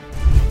are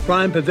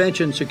Crime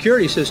Prevention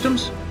Security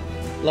Systems,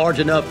 large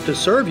enough to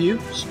serve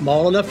you,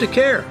 small enough to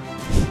care.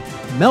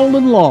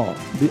 Meldon Law,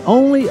 the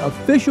only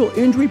official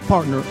injury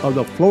partner of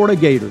the Florida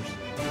Gators.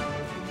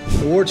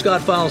 The Ward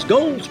Scott Files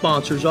Gold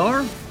sponsors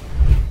are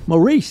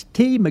Maurice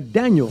T.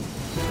 McDaniel,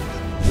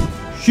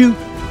 Shoot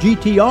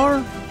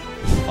GTR,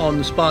 On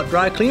the Spot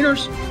Dry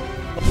Cleaners,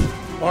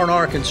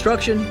 R&R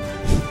Construction,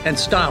 and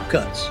Style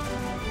Cuts.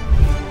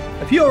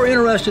 If you are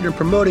interested in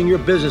promoting your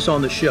business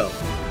on the show,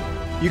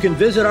 you can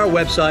visit our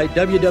website,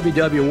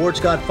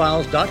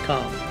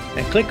 www.wardscottfiles.com,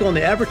 and click on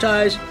the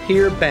Advertise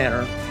Here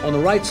banner on the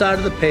right side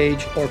of the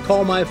page, or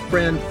call my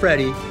friend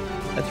Freddie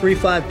at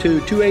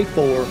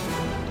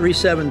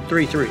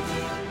 352-284-3733.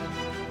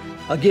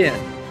 Again,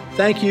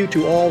 thank you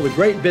to all the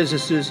great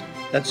businesses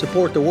that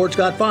support the Ward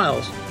Scott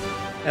Files.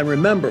 And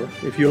remember,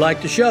 if you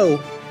like the show,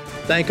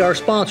 thank our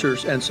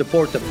sponsors and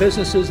support the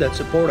businesses that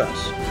support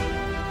us.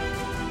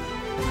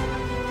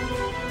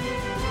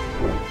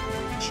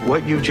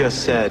 What you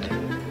just said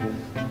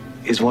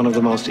is one of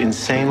the most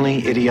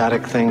insanely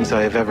idiotic things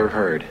I have ever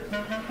heard.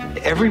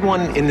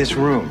 Everyone in this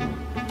room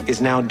is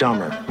now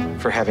dumber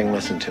for having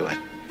listened to it.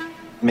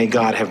 May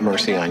God have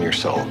mercy on your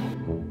soul.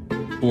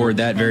 Or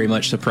that very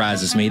much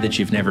surprises me that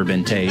you've never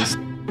been tased.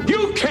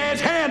 You can't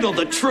handle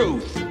the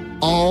truth.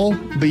 All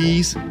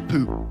bees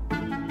poop.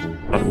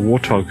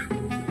 Warthog.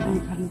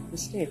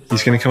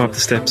 He's going to come up the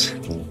steps.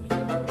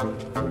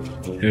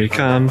 Here he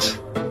comes.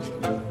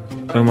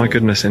 Oh my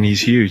goodness, and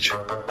he's huge.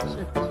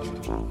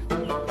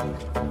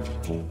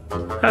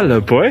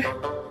 Hello, boy.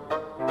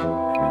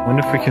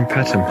 Wonder if we can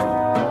pet him.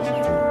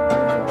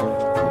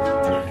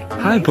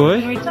 Hi,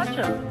 boy. Can we touch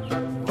him?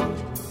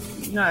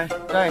 No,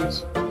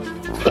 don't.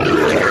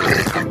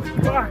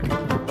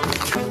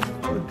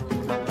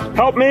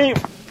 Help me!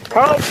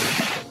 Help!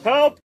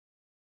 Help!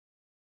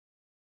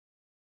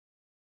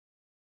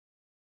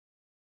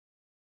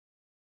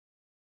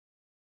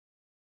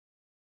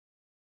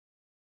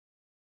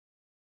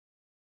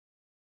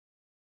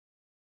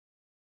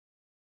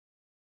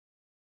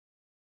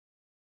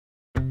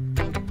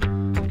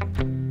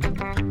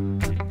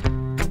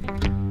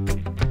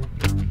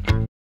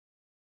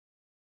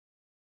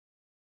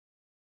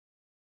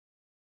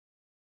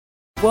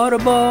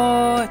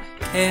 Waterboy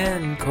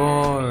and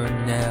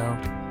Cornell,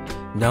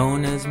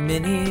 known as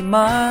Mini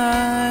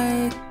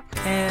Mike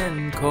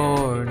and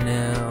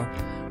Cornell,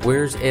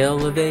 wears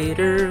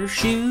elevator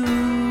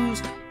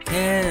shoes.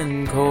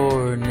 Ken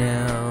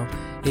Cornell,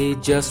 he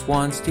just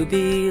wants to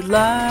be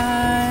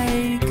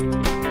liked.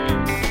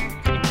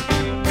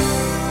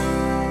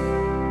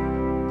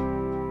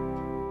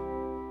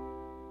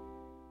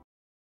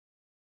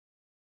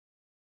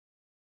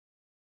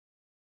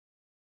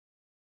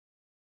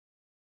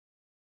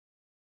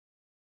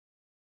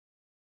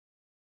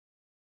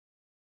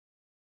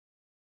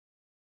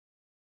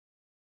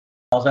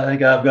 I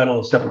think I've got a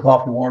little sip of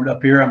coffee warmed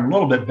up here. I'm a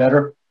little bit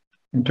better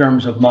in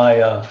terms of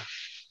my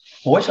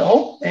voice, I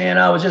hope. And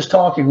I was just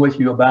talking with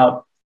you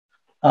about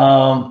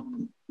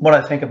what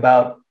I think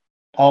about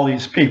all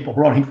these people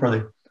running for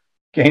the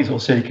Gainesville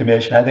City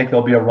Commission. I think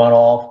there'll be a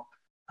runoff,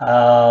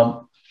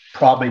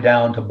 probably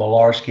down to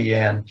Bolarski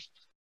and,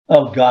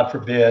 oh, God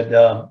forbid,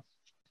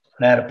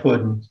 Banana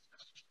Puddin'.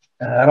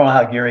 I don't know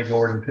how Gary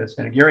Gordon fits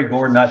in. Gary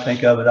Gordon, I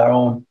think of as our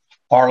own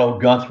Arlo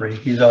Guthrie.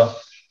 He's a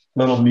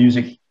little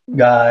music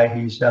guy.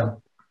 He's been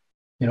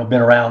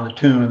around the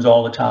tunes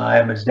all the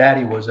time. His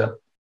daddy was a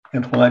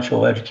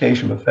influential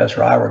education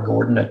professor, Ira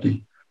Gordon, at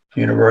the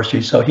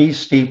University. So he's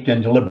steeped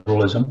into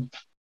liberalism.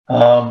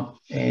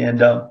 Donald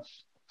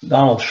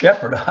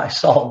Shepard, I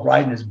saw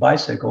riding his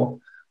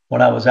bicycle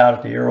when I was out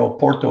at the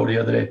aeroporto the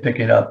other day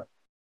picking up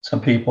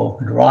some people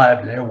who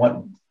arrived. There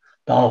went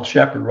Donald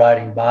Shepard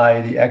riding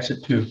by the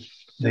exit to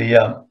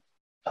the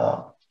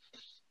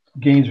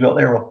Gainesville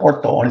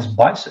Aeroporto on his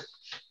bicycle.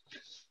 I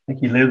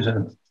think he lives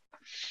in,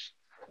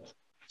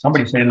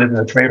 somebody said he lived in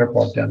a trailer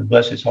park down there,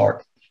 bless his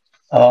heart.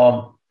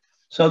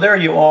 So there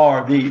you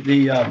are.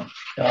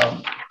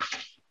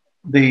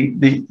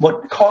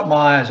 What caught my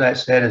eye, as I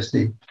said, is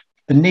the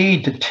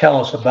need to tell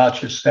us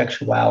about your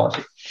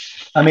sexuality.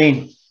 I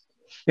mean,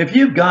 if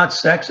you've got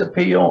sex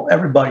appeal,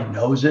 everybody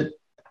knows it.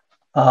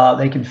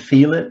 They can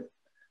feel it.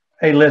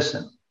 Hey,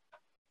 listen,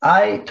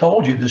 I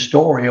told you the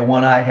story of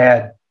when I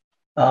had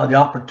the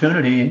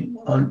opportunity,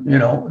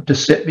 to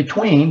sit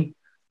between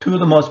two of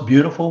the most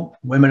beautiful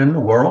women in the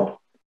world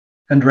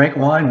and drink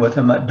wine with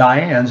them at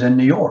Diane's in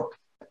New York.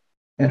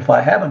 And if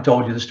I haven't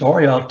told you the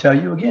story, I'll tell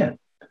you again.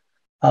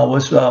 I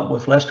was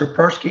with Lester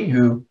Persky,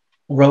 who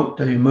wrote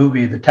the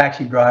movie The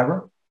Taxi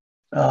Driver.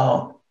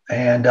 In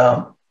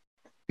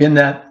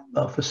that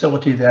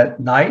facility that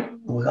night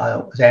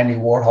was Andy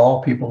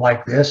Warhol, people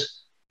like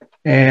this.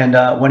 And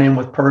went in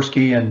with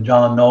Persky and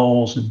John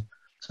Knowles and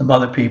some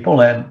other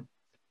people. And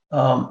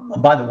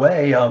by the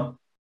way,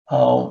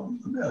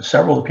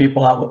 several of the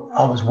people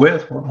I was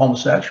with were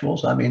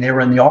homosexuals. I mean, they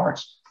were in the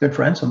arts, good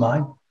friends of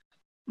mine.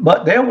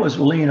 But there was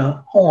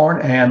Lena Horne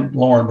and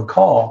Lauren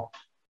Bacall.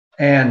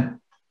 And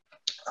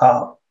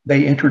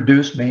they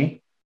introduced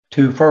me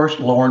to first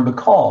Lauren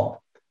Bacall.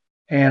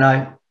 And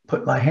I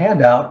put my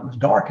hand out, it was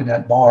dark in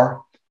that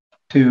bar,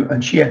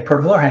 and she had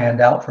put her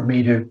hand out for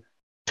me to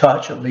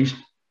touch, at least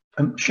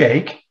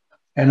shake.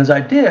 And as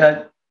I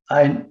did,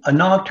 I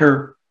knocked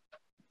her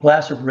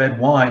glass of red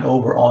wine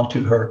over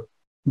onto her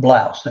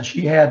blouse. Now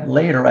she had,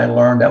 later I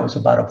learned that was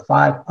about a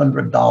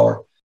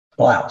 $500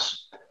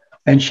 blouse.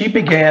 And she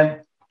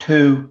began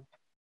to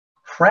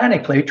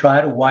frantically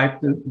try to wipe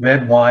the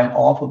red wine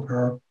off of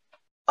her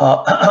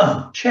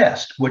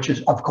chest, which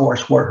is, of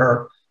course, where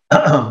her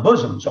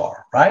bosoms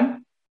are, right?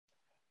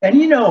 And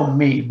you know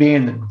me,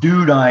 being the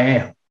dude I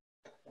am,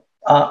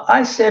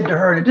 I said to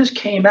her, and it just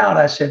came out,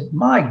 I said,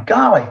 my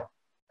golly,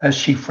 as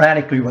she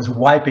frantically was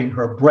wiping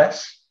her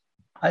breasts,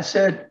 I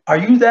said, are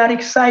you that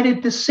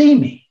excited to see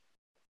me?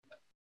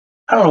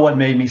 I don't know what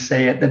made me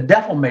say it. The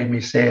devil made me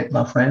say it,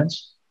 my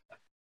friends.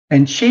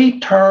 And she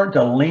turned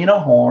to Lena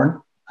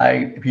Horne.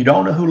 If you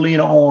don't know who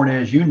Lena Horne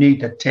is, you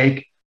need to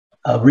take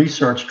a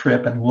research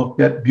trip and look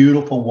that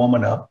beautiful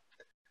woman up.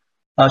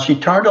 She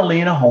turned to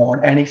Lena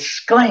Horne and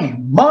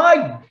exclaimed,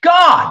 my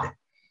God,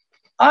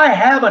 I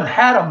haven't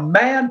had a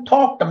man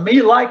talk to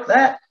me like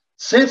that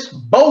since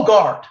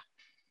Bogart.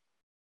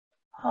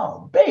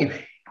 Oh,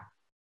 baby,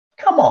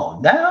 come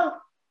on now.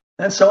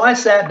 And so I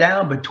sat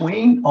down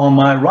between, on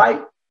my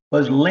right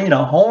was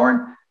Lena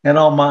Horne, and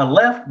on my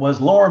left was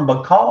Lauren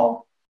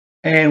Bacall.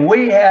 And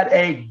we had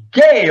a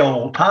gay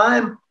old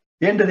time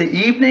into the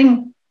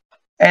evening.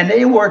 And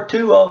they were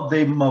two of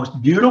the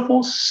most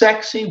beautiful,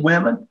 sexy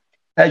women,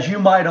 as you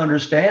might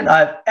understand,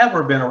 I've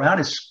ever been around,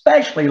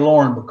 especially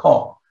Lauren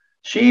Bacall.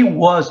 She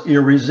was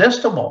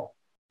irresistible.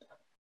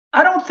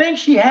 I don't think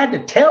she had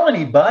to tell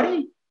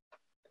anybody.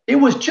 It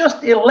was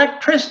just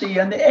electricity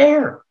in the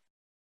air.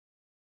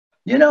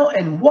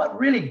 And what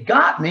really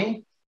got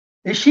me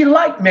is she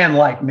liked men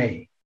like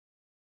me.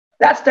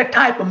 That's the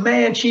type of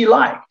man she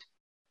liked.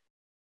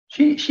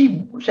 We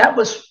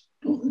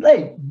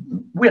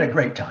had a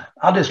great time.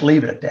 I'll just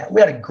leave it at that.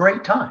 We had a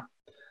great time.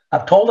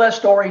 I've told that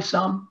story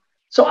some.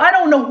 So I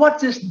don't know what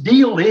this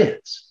deal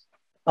is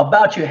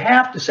about. You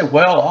have to say,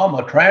 well, I'm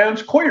a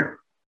trans queer,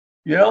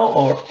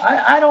 or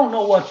I don't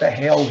know what the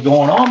hell's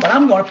going on, but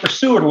I'm going to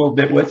pursue it a little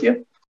bit with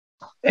you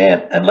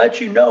and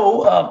let you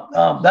know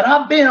that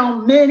I've been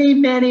on many,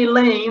 many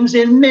lanes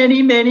in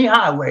many, many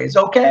highways.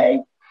 Okay.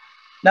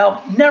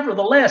 Now,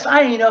 nevertheless,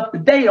 I ain't up to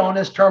date on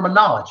this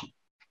terminology.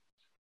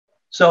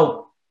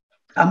 So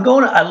I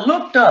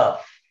looked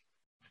up.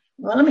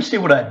 Well, let me see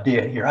what I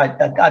did here.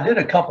 I did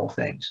a couple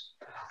things.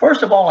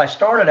 First of all, I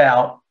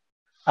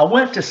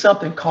went to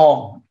something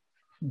called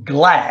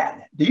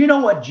GLAAD. Do you know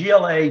what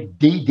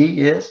GLAAD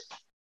is?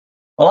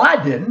 Well,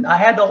 I didn't. I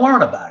had to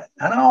learn about it.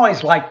 And I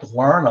always like to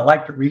learn. I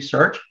like to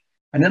research.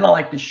 And then I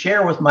like to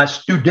share with my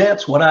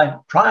students what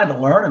I'm trying to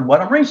learn and what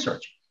I'm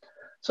researching.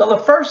 So the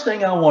first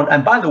thing I want,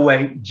 and by the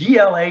way,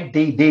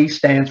 GLAAD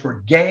stands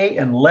for Gay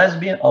and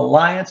Lesbian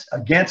Alliance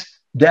Against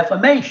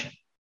Defamation.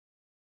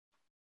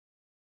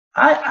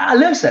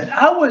 Listen,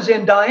 I was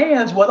in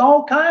Diane's with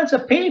all kinds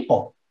of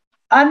people.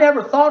 I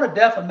never thought of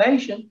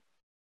defamation.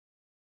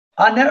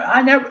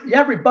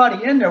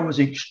 Everybody in there was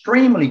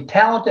extremely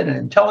talented and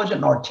intelligent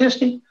and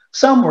artistic.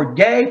 Some were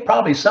gay,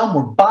 probably some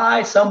were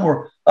bi, some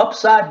were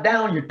upside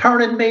down, you're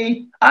turning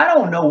me. I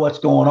don't know what's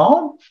going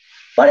on,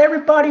 but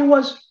everybody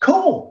was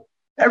cool.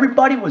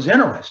 Everybody was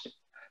interested.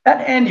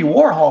 That Andy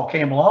Warhol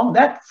came along,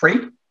 that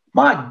freak,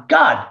 my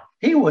God,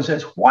 he was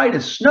as white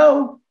as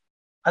snow.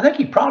 I think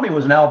he probably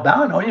was an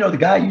albino, the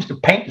guy who used to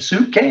paint the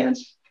soup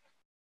cans.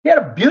 He had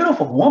a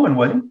beautiful woman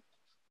with him.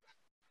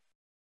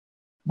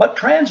 But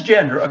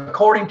transgender,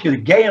 according to the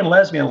Gay and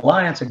Lesbian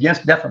Alliance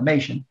Against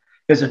Defamation,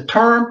 is a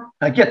term,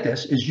 now get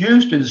this, is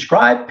used to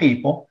describe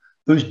people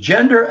whose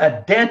gender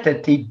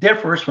identity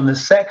differs from the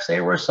sex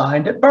they were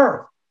assigned at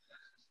birth.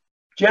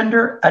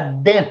 Gender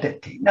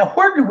identity. Now,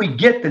 where did we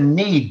get the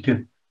need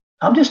to?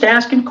 I'm just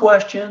asking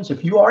questions.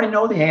 If you already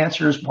know the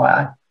answers,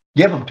 why,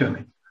 give them to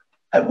me.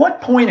 At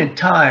what point in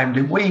time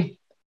did we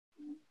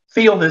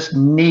feel this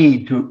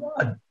need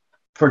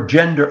for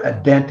gender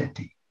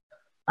identity?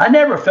 I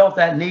never felt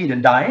that need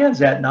in Diane's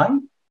that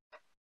night.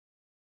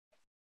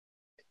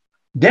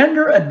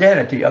 Gender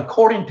identity,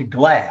 according to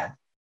GLAAD,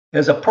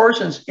 is a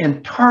person's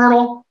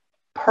internal,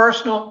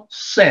 personal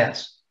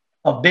sense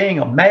of being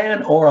a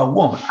man or a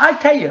woman. I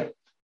tell you,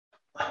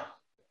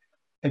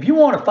 if you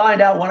want to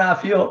find out what I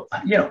feel,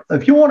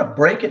 if you want to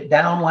break it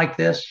down like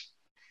this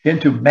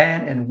into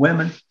man and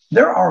women,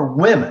 there are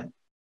women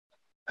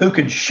who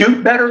can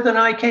shoot better than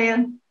I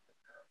can,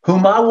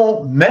 whom I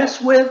won't mess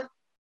with,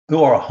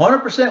 who are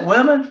 100%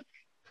 women.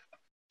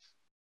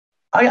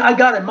 I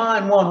got in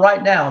mind one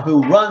right now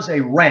who runs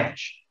a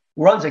ranch,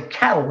 runs a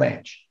cattle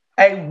ranch,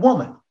 a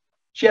woman.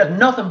 She has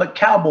nothing but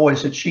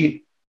cowboys that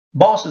she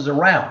bosses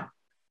around.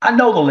 I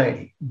know the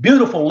lady,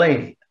 beautiful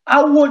lady.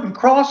 I wouldn't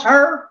cross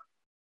her.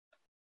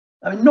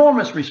 I have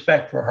enormous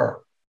respect for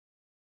her.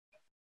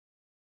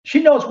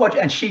 She knows what,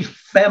 and she's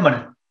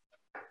feminine.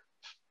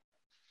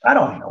 I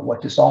don't know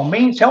what this all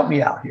means. Help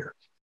me out here.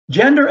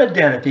 Gender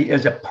identity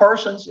is a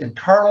person's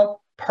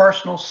internal,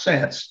 personal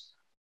sense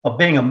of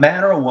being a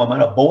man or a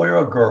woman, a boy or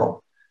a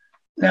girl.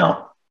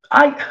 Now,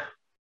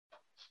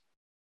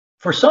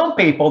 for some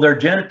people, their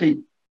gender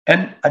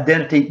and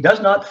identity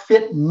does not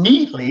fit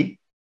neatly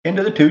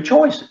into the two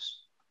choices.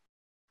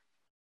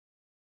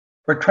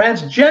 For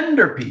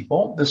transgender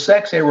people, the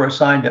sex they were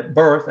assigned at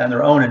birth and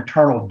their own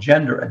internal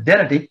gender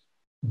identity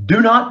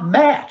do not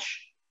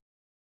match.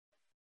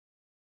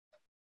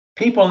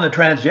 People in the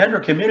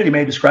transgender community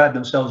may describe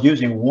themselves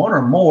using one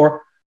or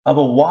more of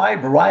a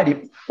wide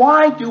variety.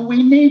 Why do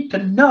we need to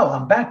know?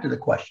 I'm back to the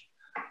question.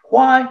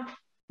 Why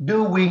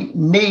do we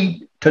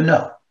need to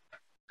know?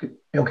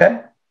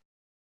 Okay?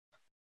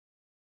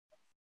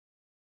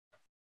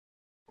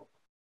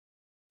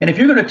 And if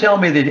you're going to tell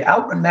me that the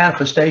outward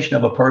manifestation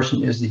of a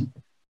person is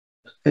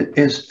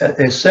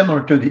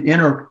similar to the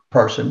inner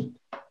person,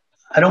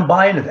 I don't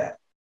buy into that.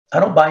 I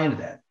don't buy into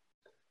that.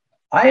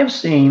 I have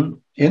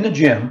seen in the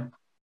gym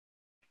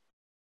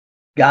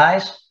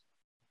guys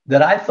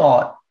that I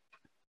thought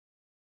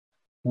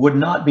would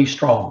not be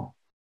strong.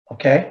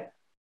 Okay?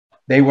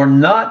 They were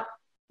not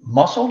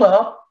muscled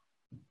up.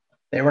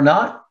 They were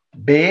not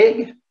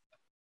big.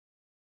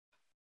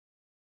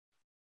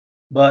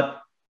 But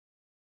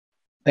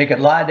they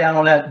could lie down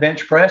on that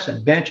bench press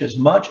and bench as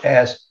much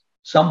as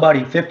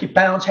somebody 50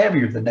 pounds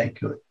heavier than they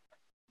could.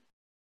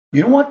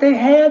 You know what they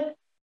had?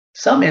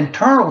 Some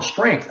internal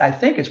strength. I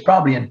think it's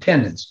probably in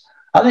tendons.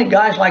 I think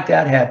guys like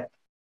that have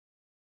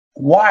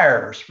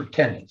wires for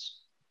tendons.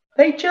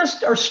 They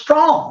just are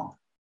strong.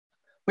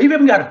 We've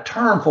even got a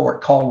term for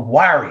it called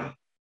wiry.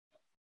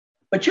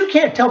 But you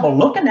can't tell by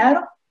looking at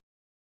them.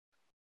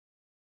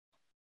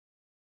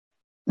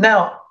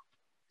 Now,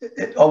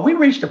 we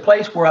reached a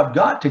place where I've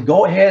got to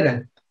go ahead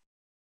and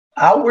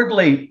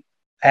outwardly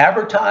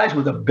advertise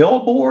with a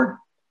billboard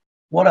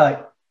what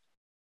I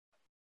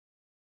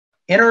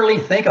innerly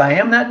think I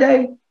am that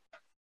day,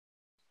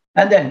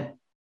 and then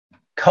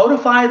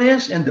codify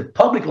this into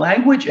public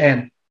language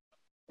and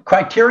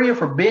criteria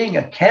for being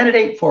a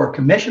candidate for a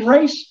commission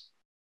race?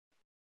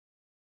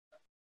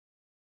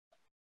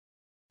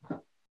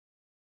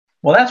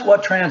 Well, that's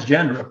what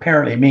transgender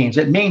apparently means.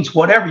 It means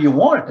whatever you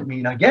want it to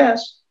mean, I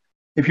guess,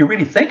 if you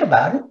really think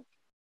about it.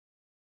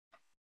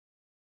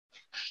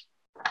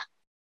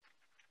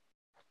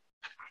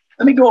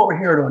 Let me go over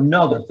here to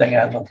another thing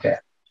I looked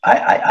at.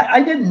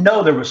 I didn't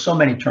know there were so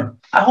many terms.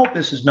 I hope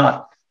this is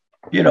not,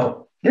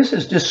 this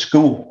is just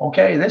school,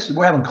 okay?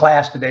 We're having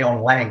class today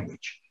on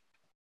language.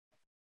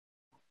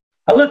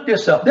 I looked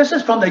this up. This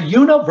is from the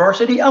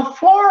University of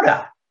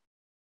Florida.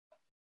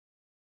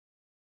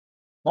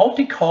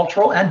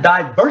 Multicultural and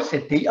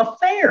Diversity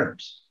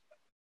Affairs.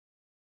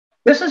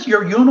 This is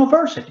your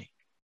university.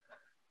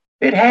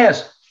 It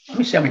has, let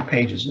me see how many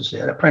pages this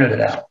is. I printed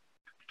it out.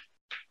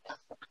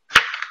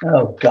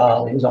 Oh,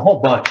 golly, there's a whole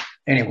bunch.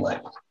 Anyway,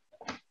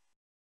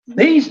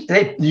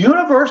 the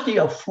University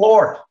of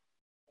Florida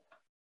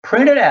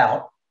printed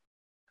out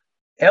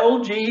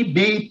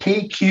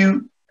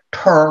LGBTQ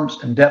terms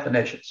and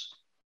definitions.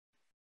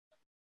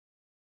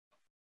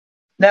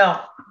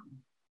 Now,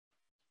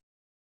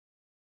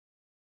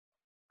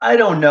 I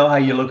don't know how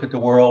you look at the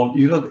world.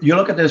 You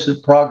look at this as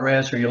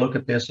progress, or you look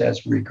at this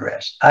as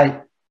regress.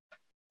 I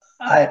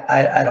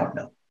don't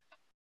know.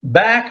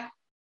 Back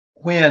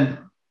when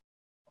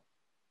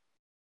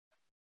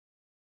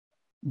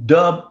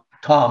Dub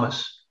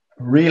Thomas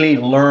really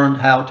learned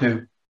how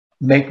to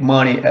make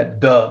money at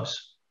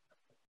Dub's,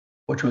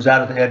 which was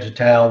out at the edge of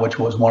town, which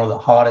was one of the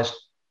hottest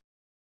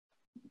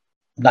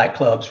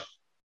nightclubs,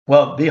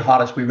 well, the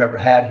hottest we've ever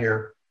had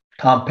here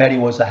Tom Petty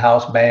was the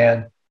house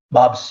band.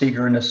 Bob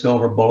Seger and the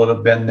Silver Bullet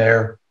have been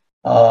there.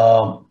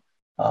 Leon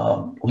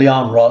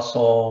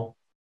Russell.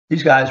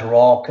 These guys were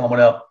all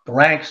coming up the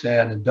ranks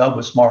then, and Doug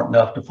was smart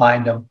enough to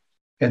find them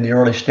in the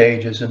early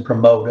stages and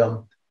promote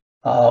them.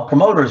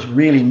 Promoters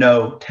really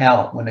know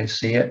talent when they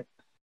see it,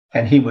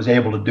 and he was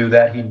able to do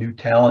that. He knew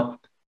talent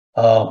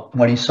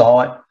when he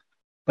saw it.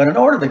 But in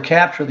order to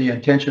capture the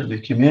attention of the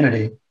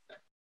community,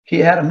 he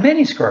had a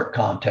miniskirt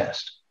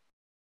contest.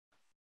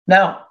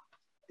 Now,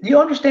 do you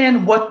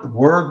understand what the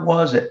word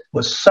was? It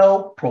was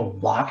so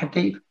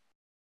provocative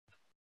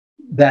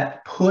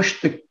that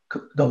pushed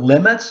the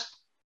limits.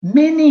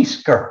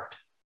 Miniskirt.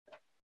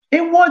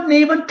 It wasn't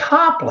even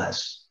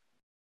topless.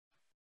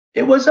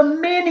 It was a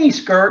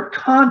miniskirt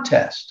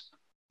contest.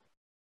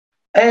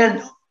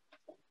 And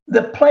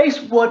the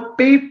place would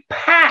be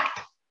packed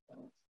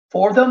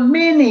for the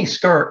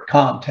miniskirt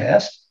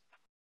contest.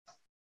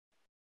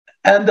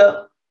 And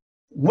the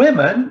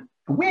women,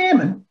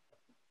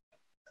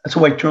 that's the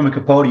way Truman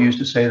Capote used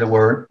to say the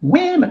word,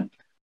 women.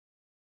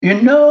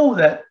 You know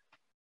that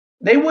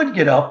they would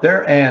get up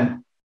there and,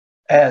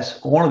 as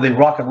one of the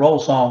rock and roll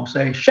songs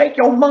say, shake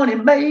your money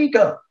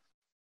maker.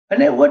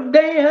 And they would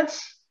dance,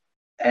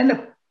 and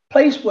the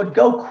place would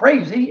go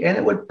crazy, and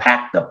it would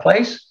pack the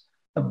place.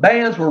 The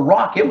bands would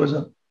rock. It was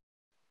a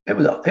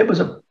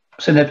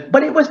significant,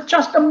 but it was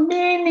just a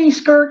mini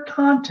skirt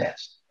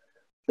contest.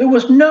 There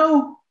was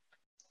no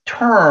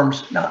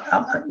terms. Now,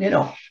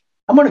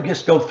 I'm going to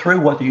just go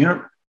through what the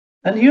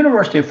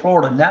University of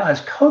Florida now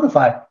has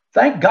codified.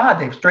 Thank God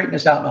they've straightened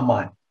this out in my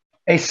mind.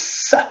 A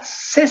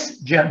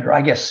cisgender,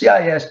 I guess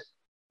CISGENDER,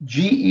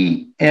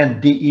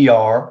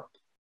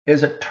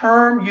 is a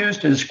term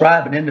used to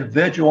describe an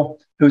individual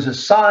whose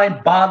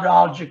assigned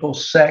biological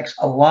sex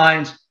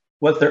aligns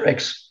with their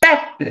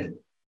expected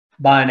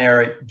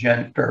binary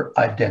gender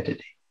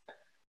identity.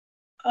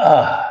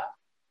 I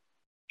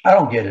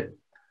don't get it.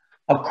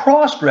 A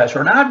cross-dresser,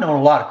 and I've known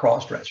a lot of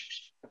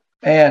cross-dressers,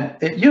 and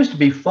it used to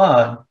be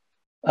fun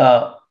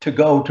to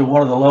go to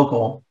one of the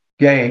local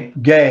gay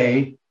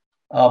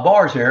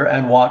bars here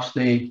and watch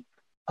the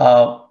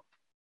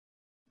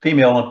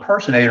female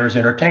impersonators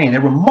entertain. They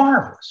were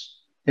marvelous.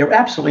 They were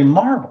absolutely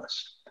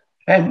marvelous.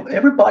 And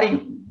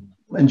everybody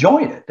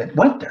enjoyed it that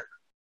went there.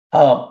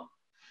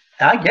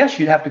 I guess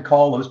you'd have to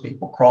call those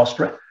people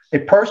cross-dressers. A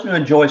person who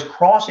enjoys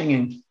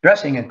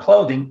dressing and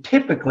clothing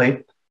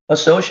typically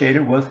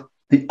associated with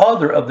the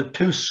other of the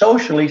two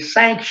socially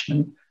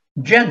sanctioned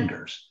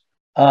genders.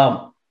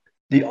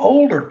 The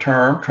older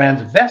term,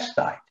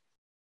 transvestite,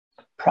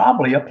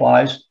 probably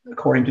applies,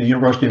 according to the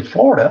University of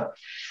Florida,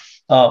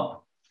 a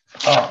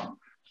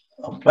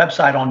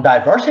website on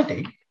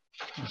diversity,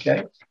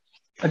 okay?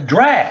 A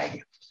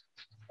drag.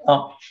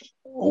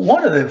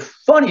 One of the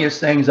funniest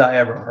things I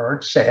ever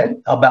heard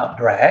said about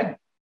drag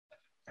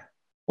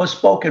was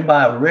spoken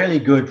by a really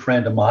good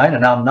friend of mine,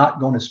 and I'm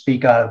not going to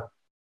speak out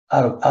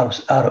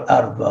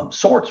of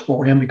sorts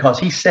for him because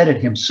he said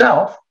it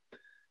himself.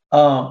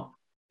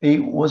 He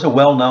was a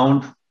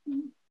well-known,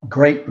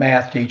 great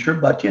math teacher,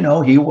 but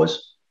he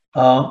was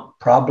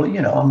probably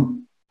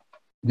the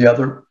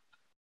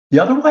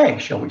other way,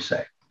 shall we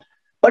say?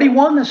 But he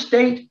won the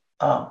state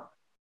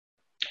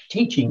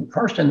teaching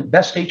first and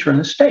best teacher in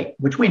the state,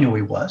 which we knew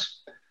he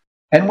was.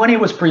 And when he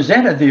was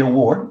presented the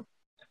award,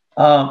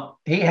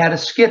 he had a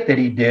skit that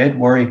he did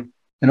where he,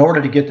 in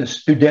order to get the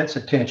students'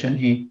 attention,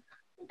 he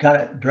got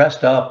it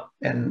dressed up,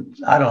 and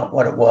I don't know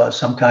what it was,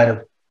 some kind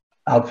of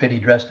outfit he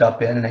dressed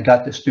up in, and it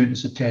got the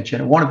students'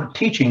 attention. And one of the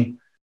teaching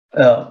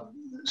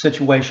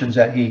situations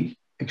that he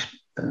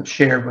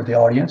shared with the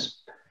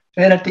audience,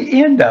 and at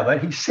the end of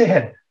it, he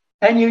said,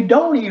 and you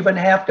don't even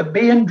have to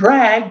be in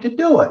drag to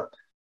do it.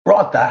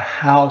 Brought the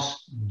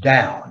house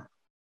down.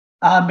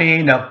 I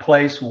mean, the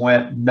place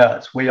went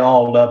nuts. We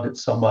all loved it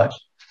so much.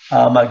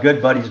 My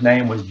good buddy's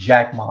name was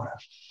Jack Mata.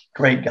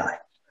 Great guy.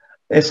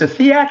 It's a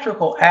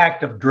theatrical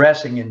act of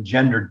dressing in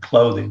gendered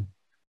clothing.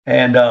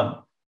 And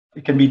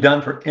it can be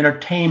done for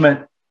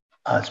entertainment,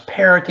 as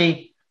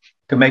parody,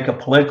 to make a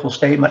political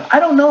statement. I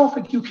don't know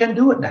if you can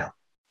do it now.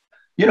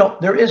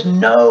 There is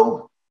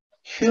no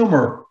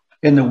humor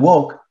in the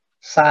woke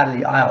side of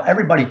the aisle.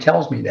 Everybody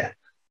tells me that.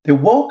 The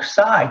woke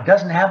side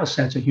doesn't have a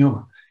sense of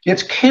humor.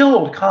 It's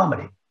killed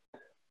comedy.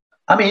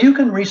 I mean, you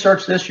can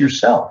research this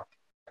yourself.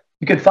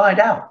 You can find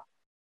out.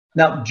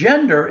 Now,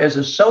 gender is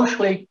a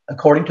socially,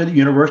 according to the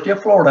University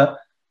of Florida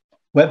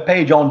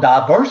webpage on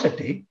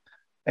diversity,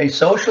 a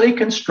socially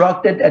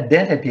constructed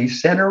identity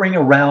centering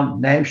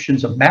around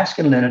notions of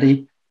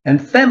masculinity and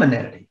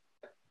femininity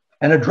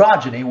and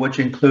androgyny, which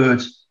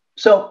includes,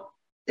 so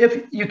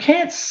if you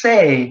can't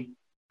say,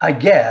 I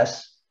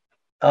guess,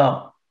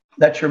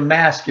 that you're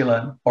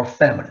masculine or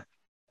feminine,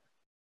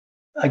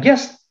 I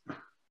guess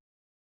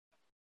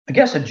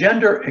a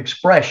gender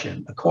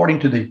expression, according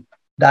to the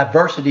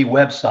diversity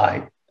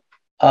website,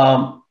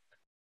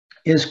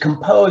 is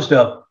composed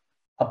of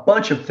a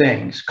bunch of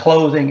things: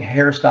 clothing,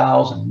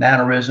 hairstyles, and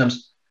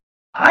mannerisms.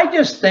 I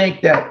just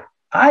think that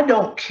I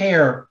don't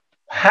care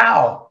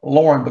how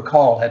Lauren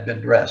Bacall had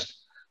been dressed.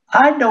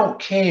 I don't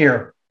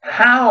care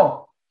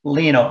how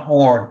Lena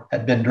Horne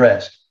had been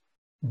dressed.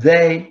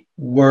 They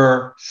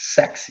were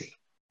sexy.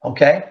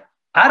 Okay?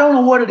 I don't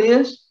know what it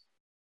is.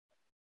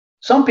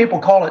 Some people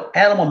call it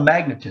animal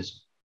magnetism.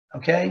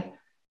 Okay?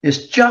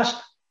 It's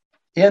just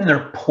in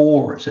their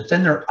pores. It's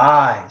in their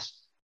eyes.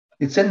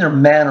 It's in their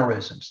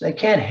mannerisms. They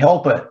can't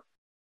help it.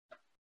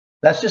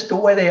 That's just the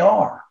way they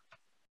are.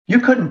 You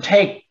couldn't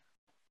take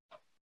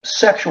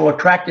sexual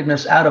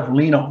attractiveness out of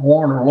Lena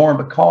Horne or Lauren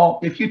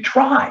Bacall if you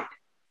tried.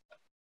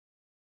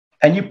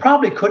 And you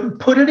probably couldn't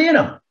put it in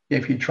them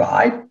if you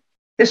tried.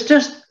 It's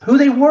just who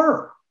they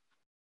were.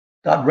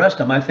 God rest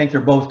them. I think they're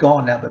both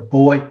gone now, but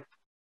boy,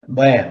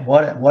 man,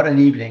 what an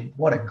evening.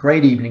 What a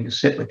great evening to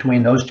sit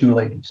between those two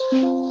ladies.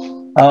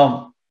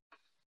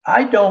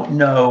 I don't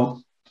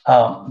know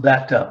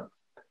that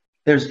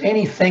there's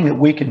anything that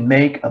we can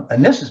make,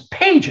 and this is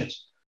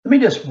pages. Let me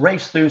just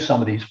race through some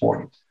of these for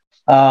you.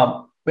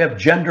 We have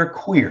gender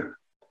queer.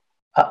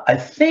 I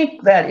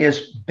think that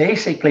is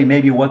basically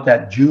maybe what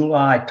that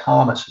July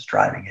Thomas is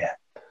driving at.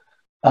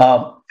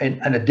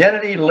 An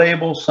identity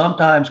label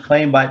sometimes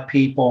claimed by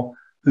people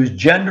whose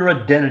gender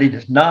identity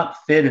does not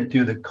fit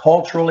into the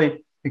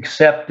culturally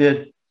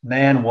accepted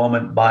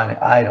man-woman binary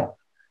idol.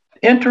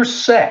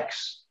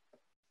 Intersex.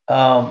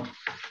 God,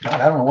 I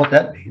don't know what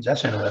that means.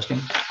 That's interesting.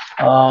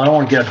 I don't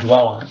want to get a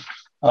dwell on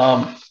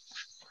it.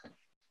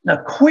 Now,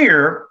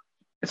 queer,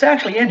 it's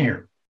actually in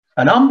here.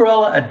 An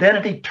umbrella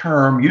identity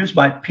term used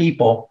by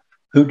people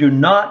who do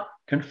not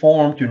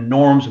conform to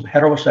norms of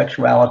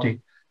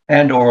heterosexuality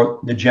and or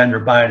the gender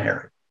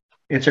binary.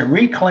 It's a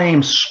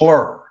reclaimed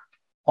slur,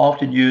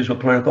 often used with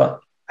political.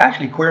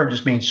 Actually, queer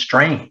just means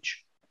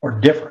strange or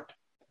different,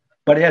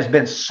 but it has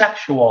been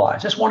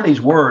sexualized. It's one of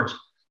these words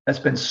that's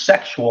been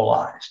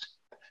sexualized.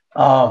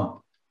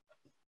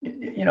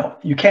 You know,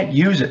 you can't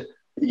use it.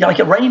 Like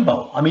a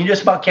rainbow. I mean, you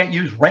just about can't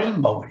use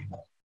rainbow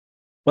anymore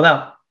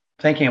without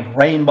thinking of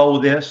rainbow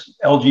this,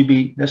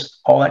 LGBT, this,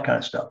 all that kind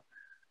of stuff.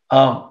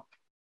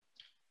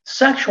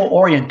 Sexual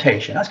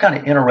orientation. I was kind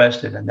of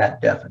interested in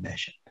that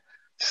definition.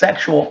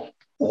 Sexual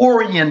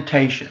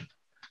orientation.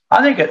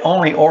 I think it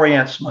only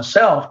orients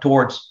myself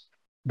towards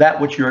that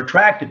which you're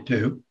attracted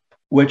to,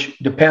 which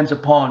depends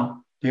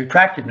upon the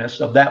attractiveness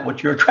of that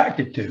which you're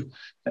attracted to.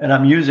 And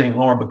I'm using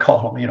Lauren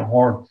Bacall and Lena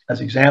Horne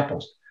as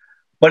examples.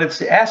 But it's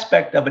the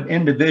aspect of an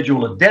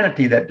individual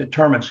identity that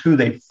determines who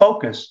they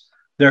focus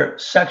their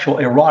sexual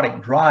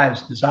erotic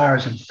drives,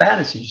 desires, and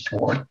fantasies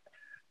toward.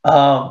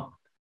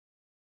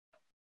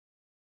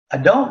 I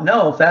don't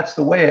know if that's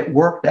the way it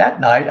worked that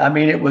night. I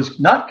mean, it was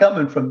not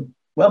coming from,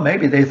 well,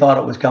 maybe they thought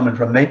it was coming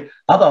from me.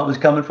 I thought it was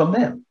coming from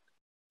them.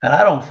 And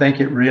I don't think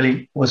it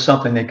really was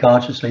something they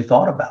consciously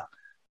thought about,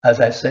 as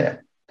I said.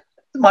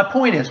 My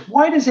point is,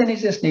 why does any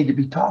of this need to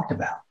be talked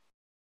about?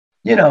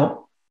 You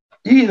know,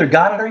 you either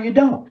got it or you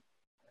don't.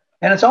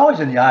 And it's always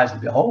in the eyes of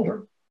the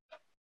beholder.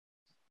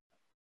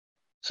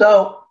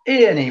 So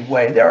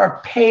anyway, there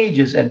are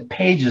pages and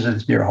pages of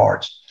this, dear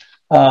hearts.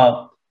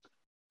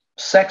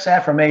 Sex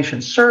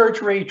affirmation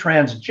surgery,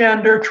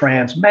 transgender,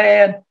 trans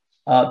man,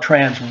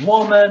 trans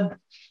woman,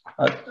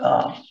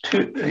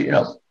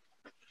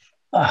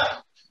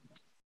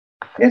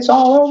 it's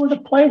all over the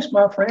place,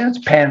 my friends.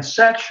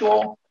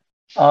 Pansexual,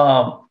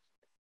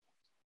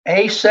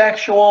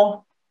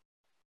 asexual,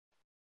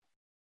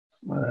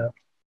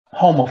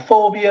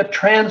 homophobia,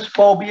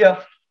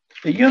 transphobia.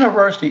 The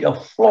University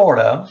of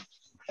Florida,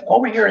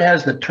 over here it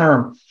has the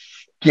term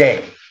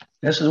gay.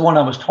 This is one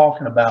I was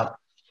talking about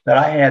that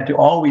I had to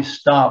always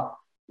stop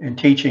in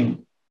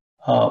teaching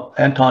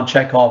Anton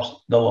Chekhov's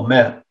The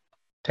Lament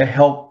to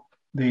help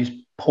these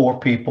poor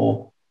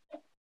people,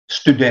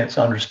 students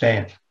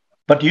understand.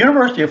 But the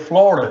University of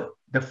Florida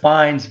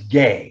defines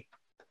gay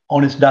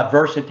on its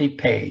diversity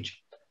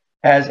page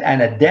as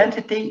an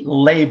identity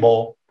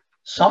label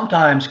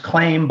sometimes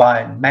claimed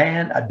by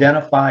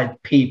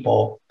man-identified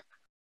people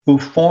who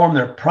form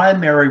their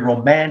primary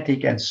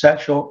romantic and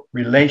sexual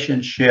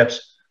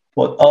relationships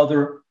with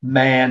other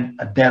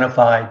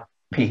man-identified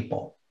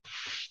people.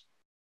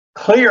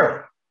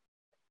 Clearly,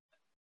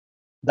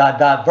 the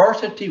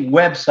diversity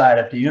website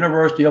at the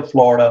University of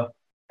Florida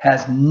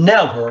has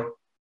never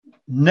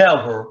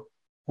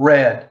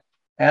read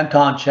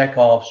Anton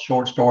Chekhov's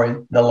short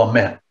story, The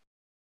Lament.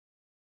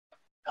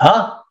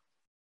 Huh?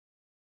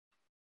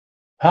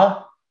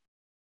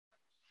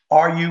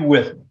 Are you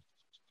with me?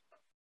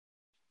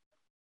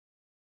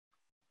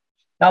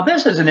 Now,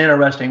 this is an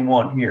interesting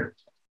one here.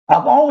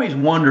 I've always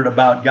wondered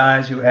about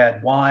guys who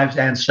had wives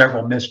and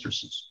several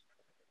mistresses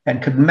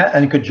and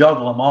could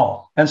juggle them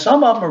all. And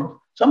some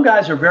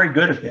guys are very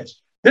good at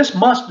this. This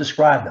must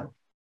describe them.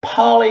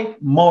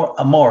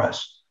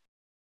 Polyamorous.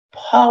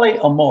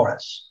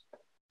 Polyamorous.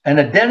 An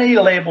identity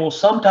label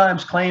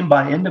sometimes claimed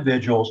by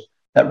individuals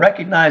that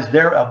recognize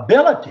their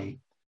ability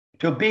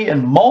to be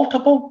in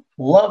multiple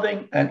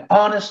loving and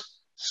honest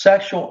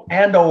sexual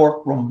and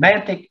or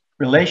romantic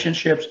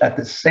relationships at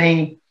the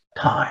same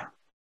time.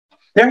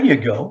 There you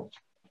go.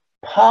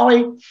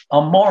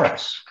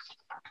 Polyamorous.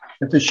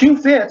 If the shoe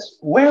fits,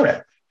 wear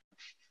it.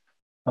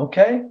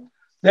 Okay?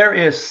 There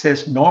is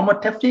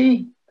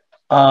cisnormativity,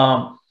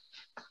 Well,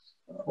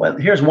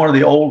 here's one of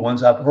the old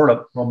ones I've heard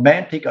of: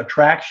 romantic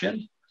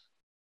attraction,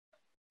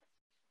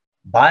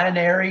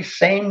 binary,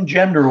 same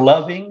gender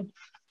loving.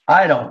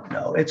 I don't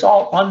know. It's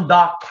all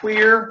undocked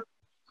queer,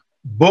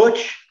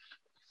 butch,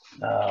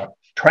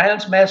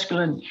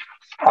 transmasculine.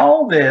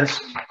 All this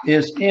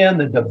is in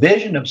the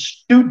Division of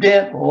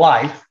Student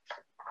Life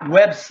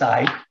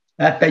website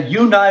at the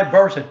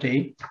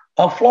University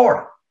of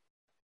Florida.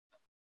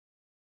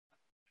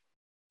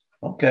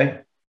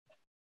 Okay.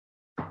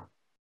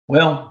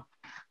 Well,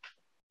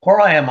 where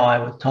am I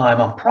with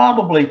time? I'm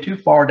probably too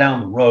far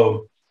down the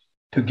road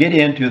to get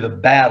into the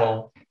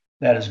battle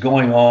that is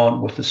going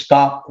on with the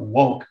Stop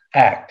Woke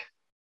Act.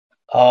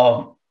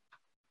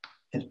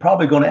 It's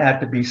probably going to have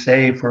to be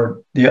saved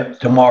for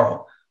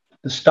tomorrow.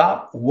 The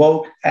Stop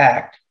Woke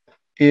Act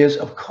is,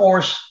 of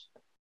course,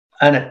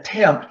 an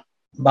attempt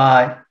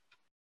by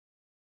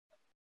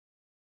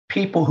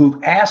people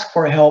who ask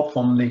for help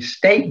from the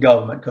state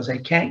government because they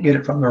can't get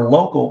it from their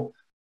local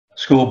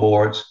school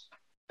boards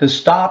to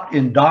stop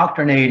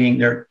indoctrinating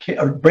their kids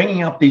or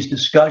bringing up these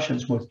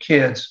discussions with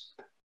kids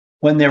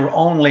when they were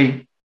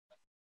only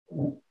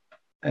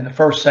in the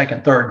first,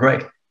 second, third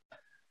grade.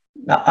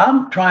 Now,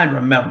 I'm trying to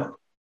remember.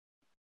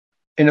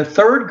 In the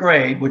third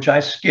grade, which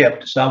I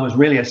skipped, so I was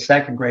really a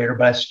second grader,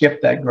 but I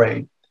skipped that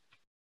grade.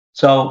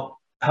 So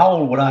how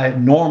old would I have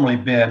normally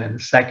been in the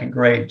second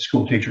grade,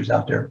 school teachers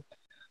out there?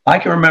 I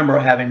can remember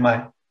having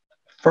my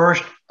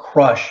first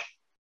crush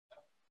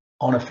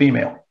on a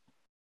female.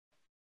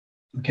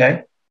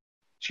 Okay?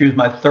 She was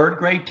my third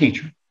grade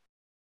teacher.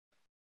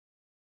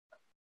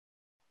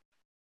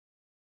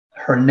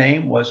 Her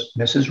name was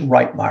Mrs.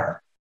 Reitmeyer.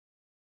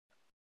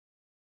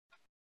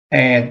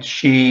 And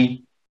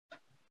she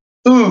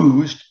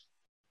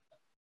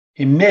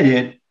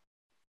emitted,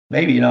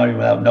 maybe not even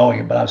without knowing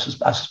it, but I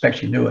suspect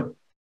she knew it.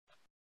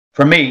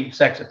 For me,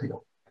 sex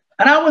appeal.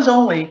 And I was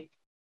only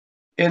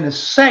in the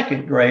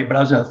second grade, but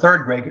I was in the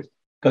third grade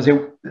because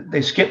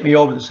they skipped me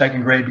over the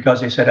second grade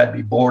because they said I'd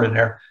be bored in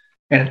there.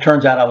 And it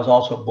turns out I was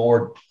also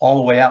bored all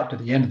the way out to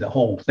the end of the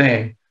whole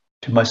thing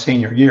to my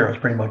senior year. I was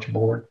pretty much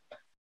bored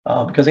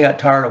because I got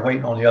tired of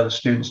waiting on the other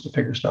students to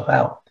figure stuff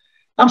out.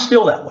 I'm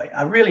still that way.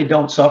 I really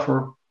don't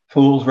suffer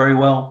fools very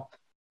well.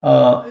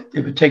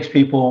 If it takes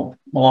people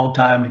a long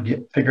time to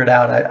get figured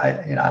out,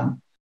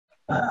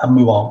 I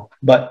move on.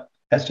 But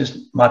that's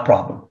just my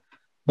problem.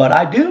 But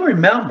I do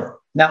remember,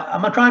 now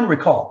I'm trying to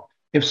recall,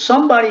 if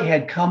somebody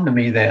had come to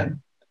me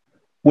then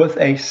with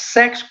a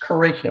sex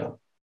curriculum,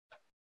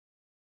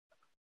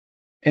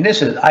 and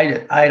this is,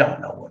 I don't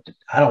know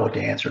what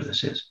the answer to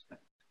this is.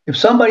 If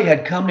somebody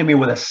had come to me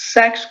with a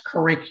sex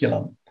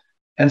curriculum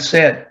and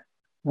said,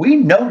 we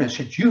noticed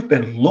that you've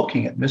been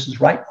looking at Mrs.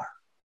 Reitmeyer.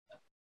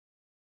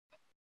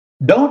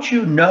 Don't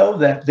you know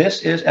that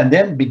this is, and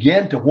then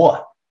begin to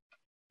what?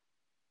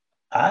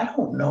 I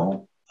don't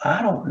know.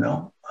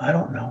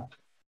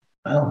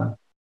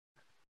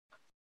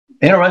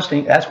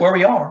 Interesting. That's where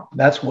we are.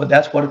 That's what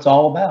it's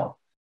all about.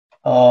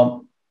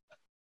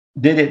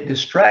 Did it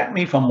distract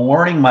me from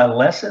learning my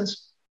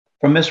lessons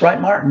from Miss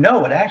Reitmeyer?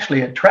 No, it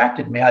actually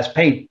attracted me.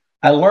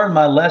 I learned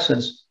my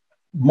lessons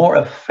more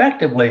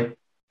effectively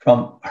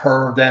from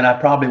her than I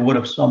probably would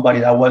have somebody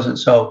that I wasn't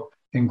so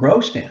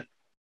engrossed in.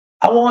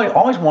 I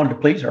always wanted to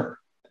please her.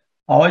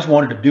 I always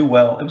wanted to do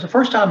well. It was the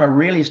first time I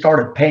really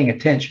started paying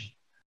attention,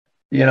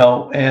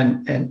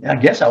 and I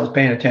guess I was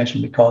paying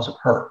attention because of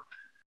her.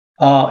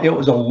 It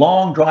was a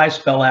long, dry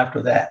spell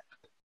after that.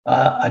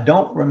 I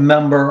don't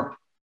remember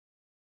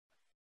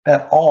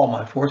at all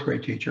my fourth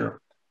grade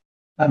teacher.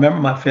 I remember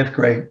my fifth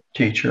grade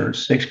teacher,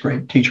 sixth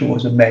grade teacher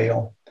was a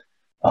male.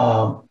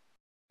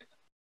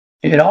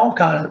 It all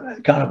kind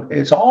of,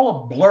 it's all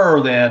a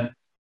blur then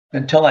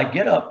until I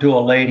get up to a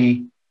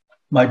lady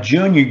my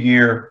junior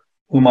year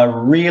whom I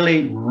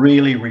really,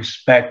 really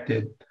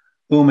respected,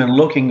 whom in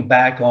looking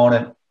back on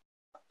it,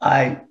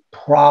 I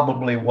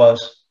probably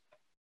was,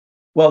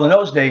 well, in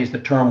those days, the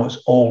term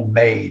was old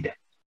maid.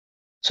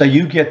 So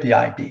you get the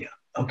idea,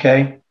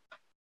 okay?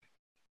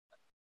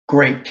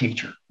 Great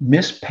teacher,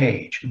 Miss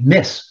Page.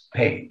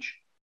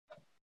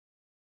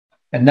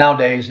 And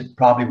nowadays, it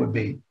probably would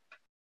be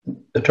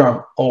the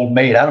term old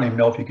maid. I don't even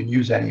know if you can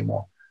use that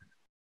anymore.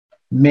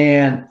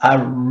 Man, I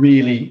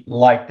really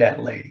liked that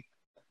lady.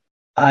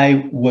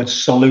 I would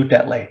salute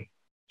that lady.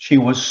 She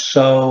was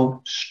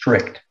so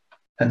strict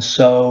and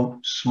so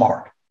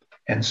smart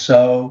and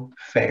so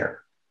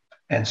fair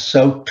and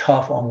so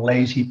tough on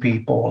lazy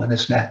people and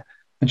this and that.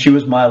 And she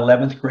was my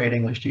 11th grade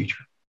English teacher.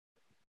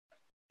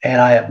 And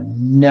I have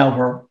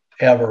never,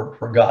 ever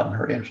forgotten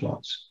her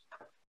influence.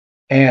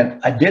 And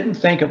I didn't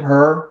think of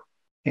her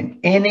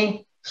in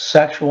any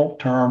sexual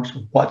terms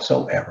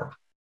whatsoever,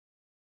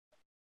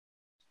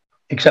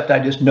 except I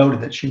just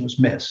noted that she was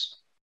Miss.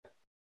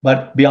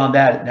 But beyond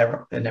that,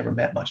 it never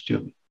meant much to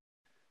me.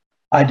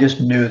 I just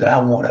knew that I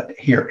wanted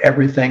to hear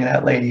everything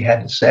that lady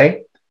had to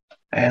say,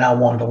 and I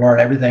wanted to learn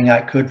everything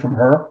I could from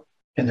her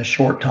in the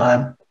short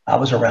time I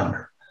was around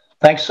her.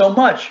 Thanks so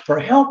much for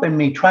helping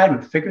me try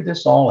to figure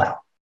this all out.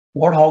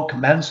 Warthog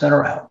Command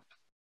Center out.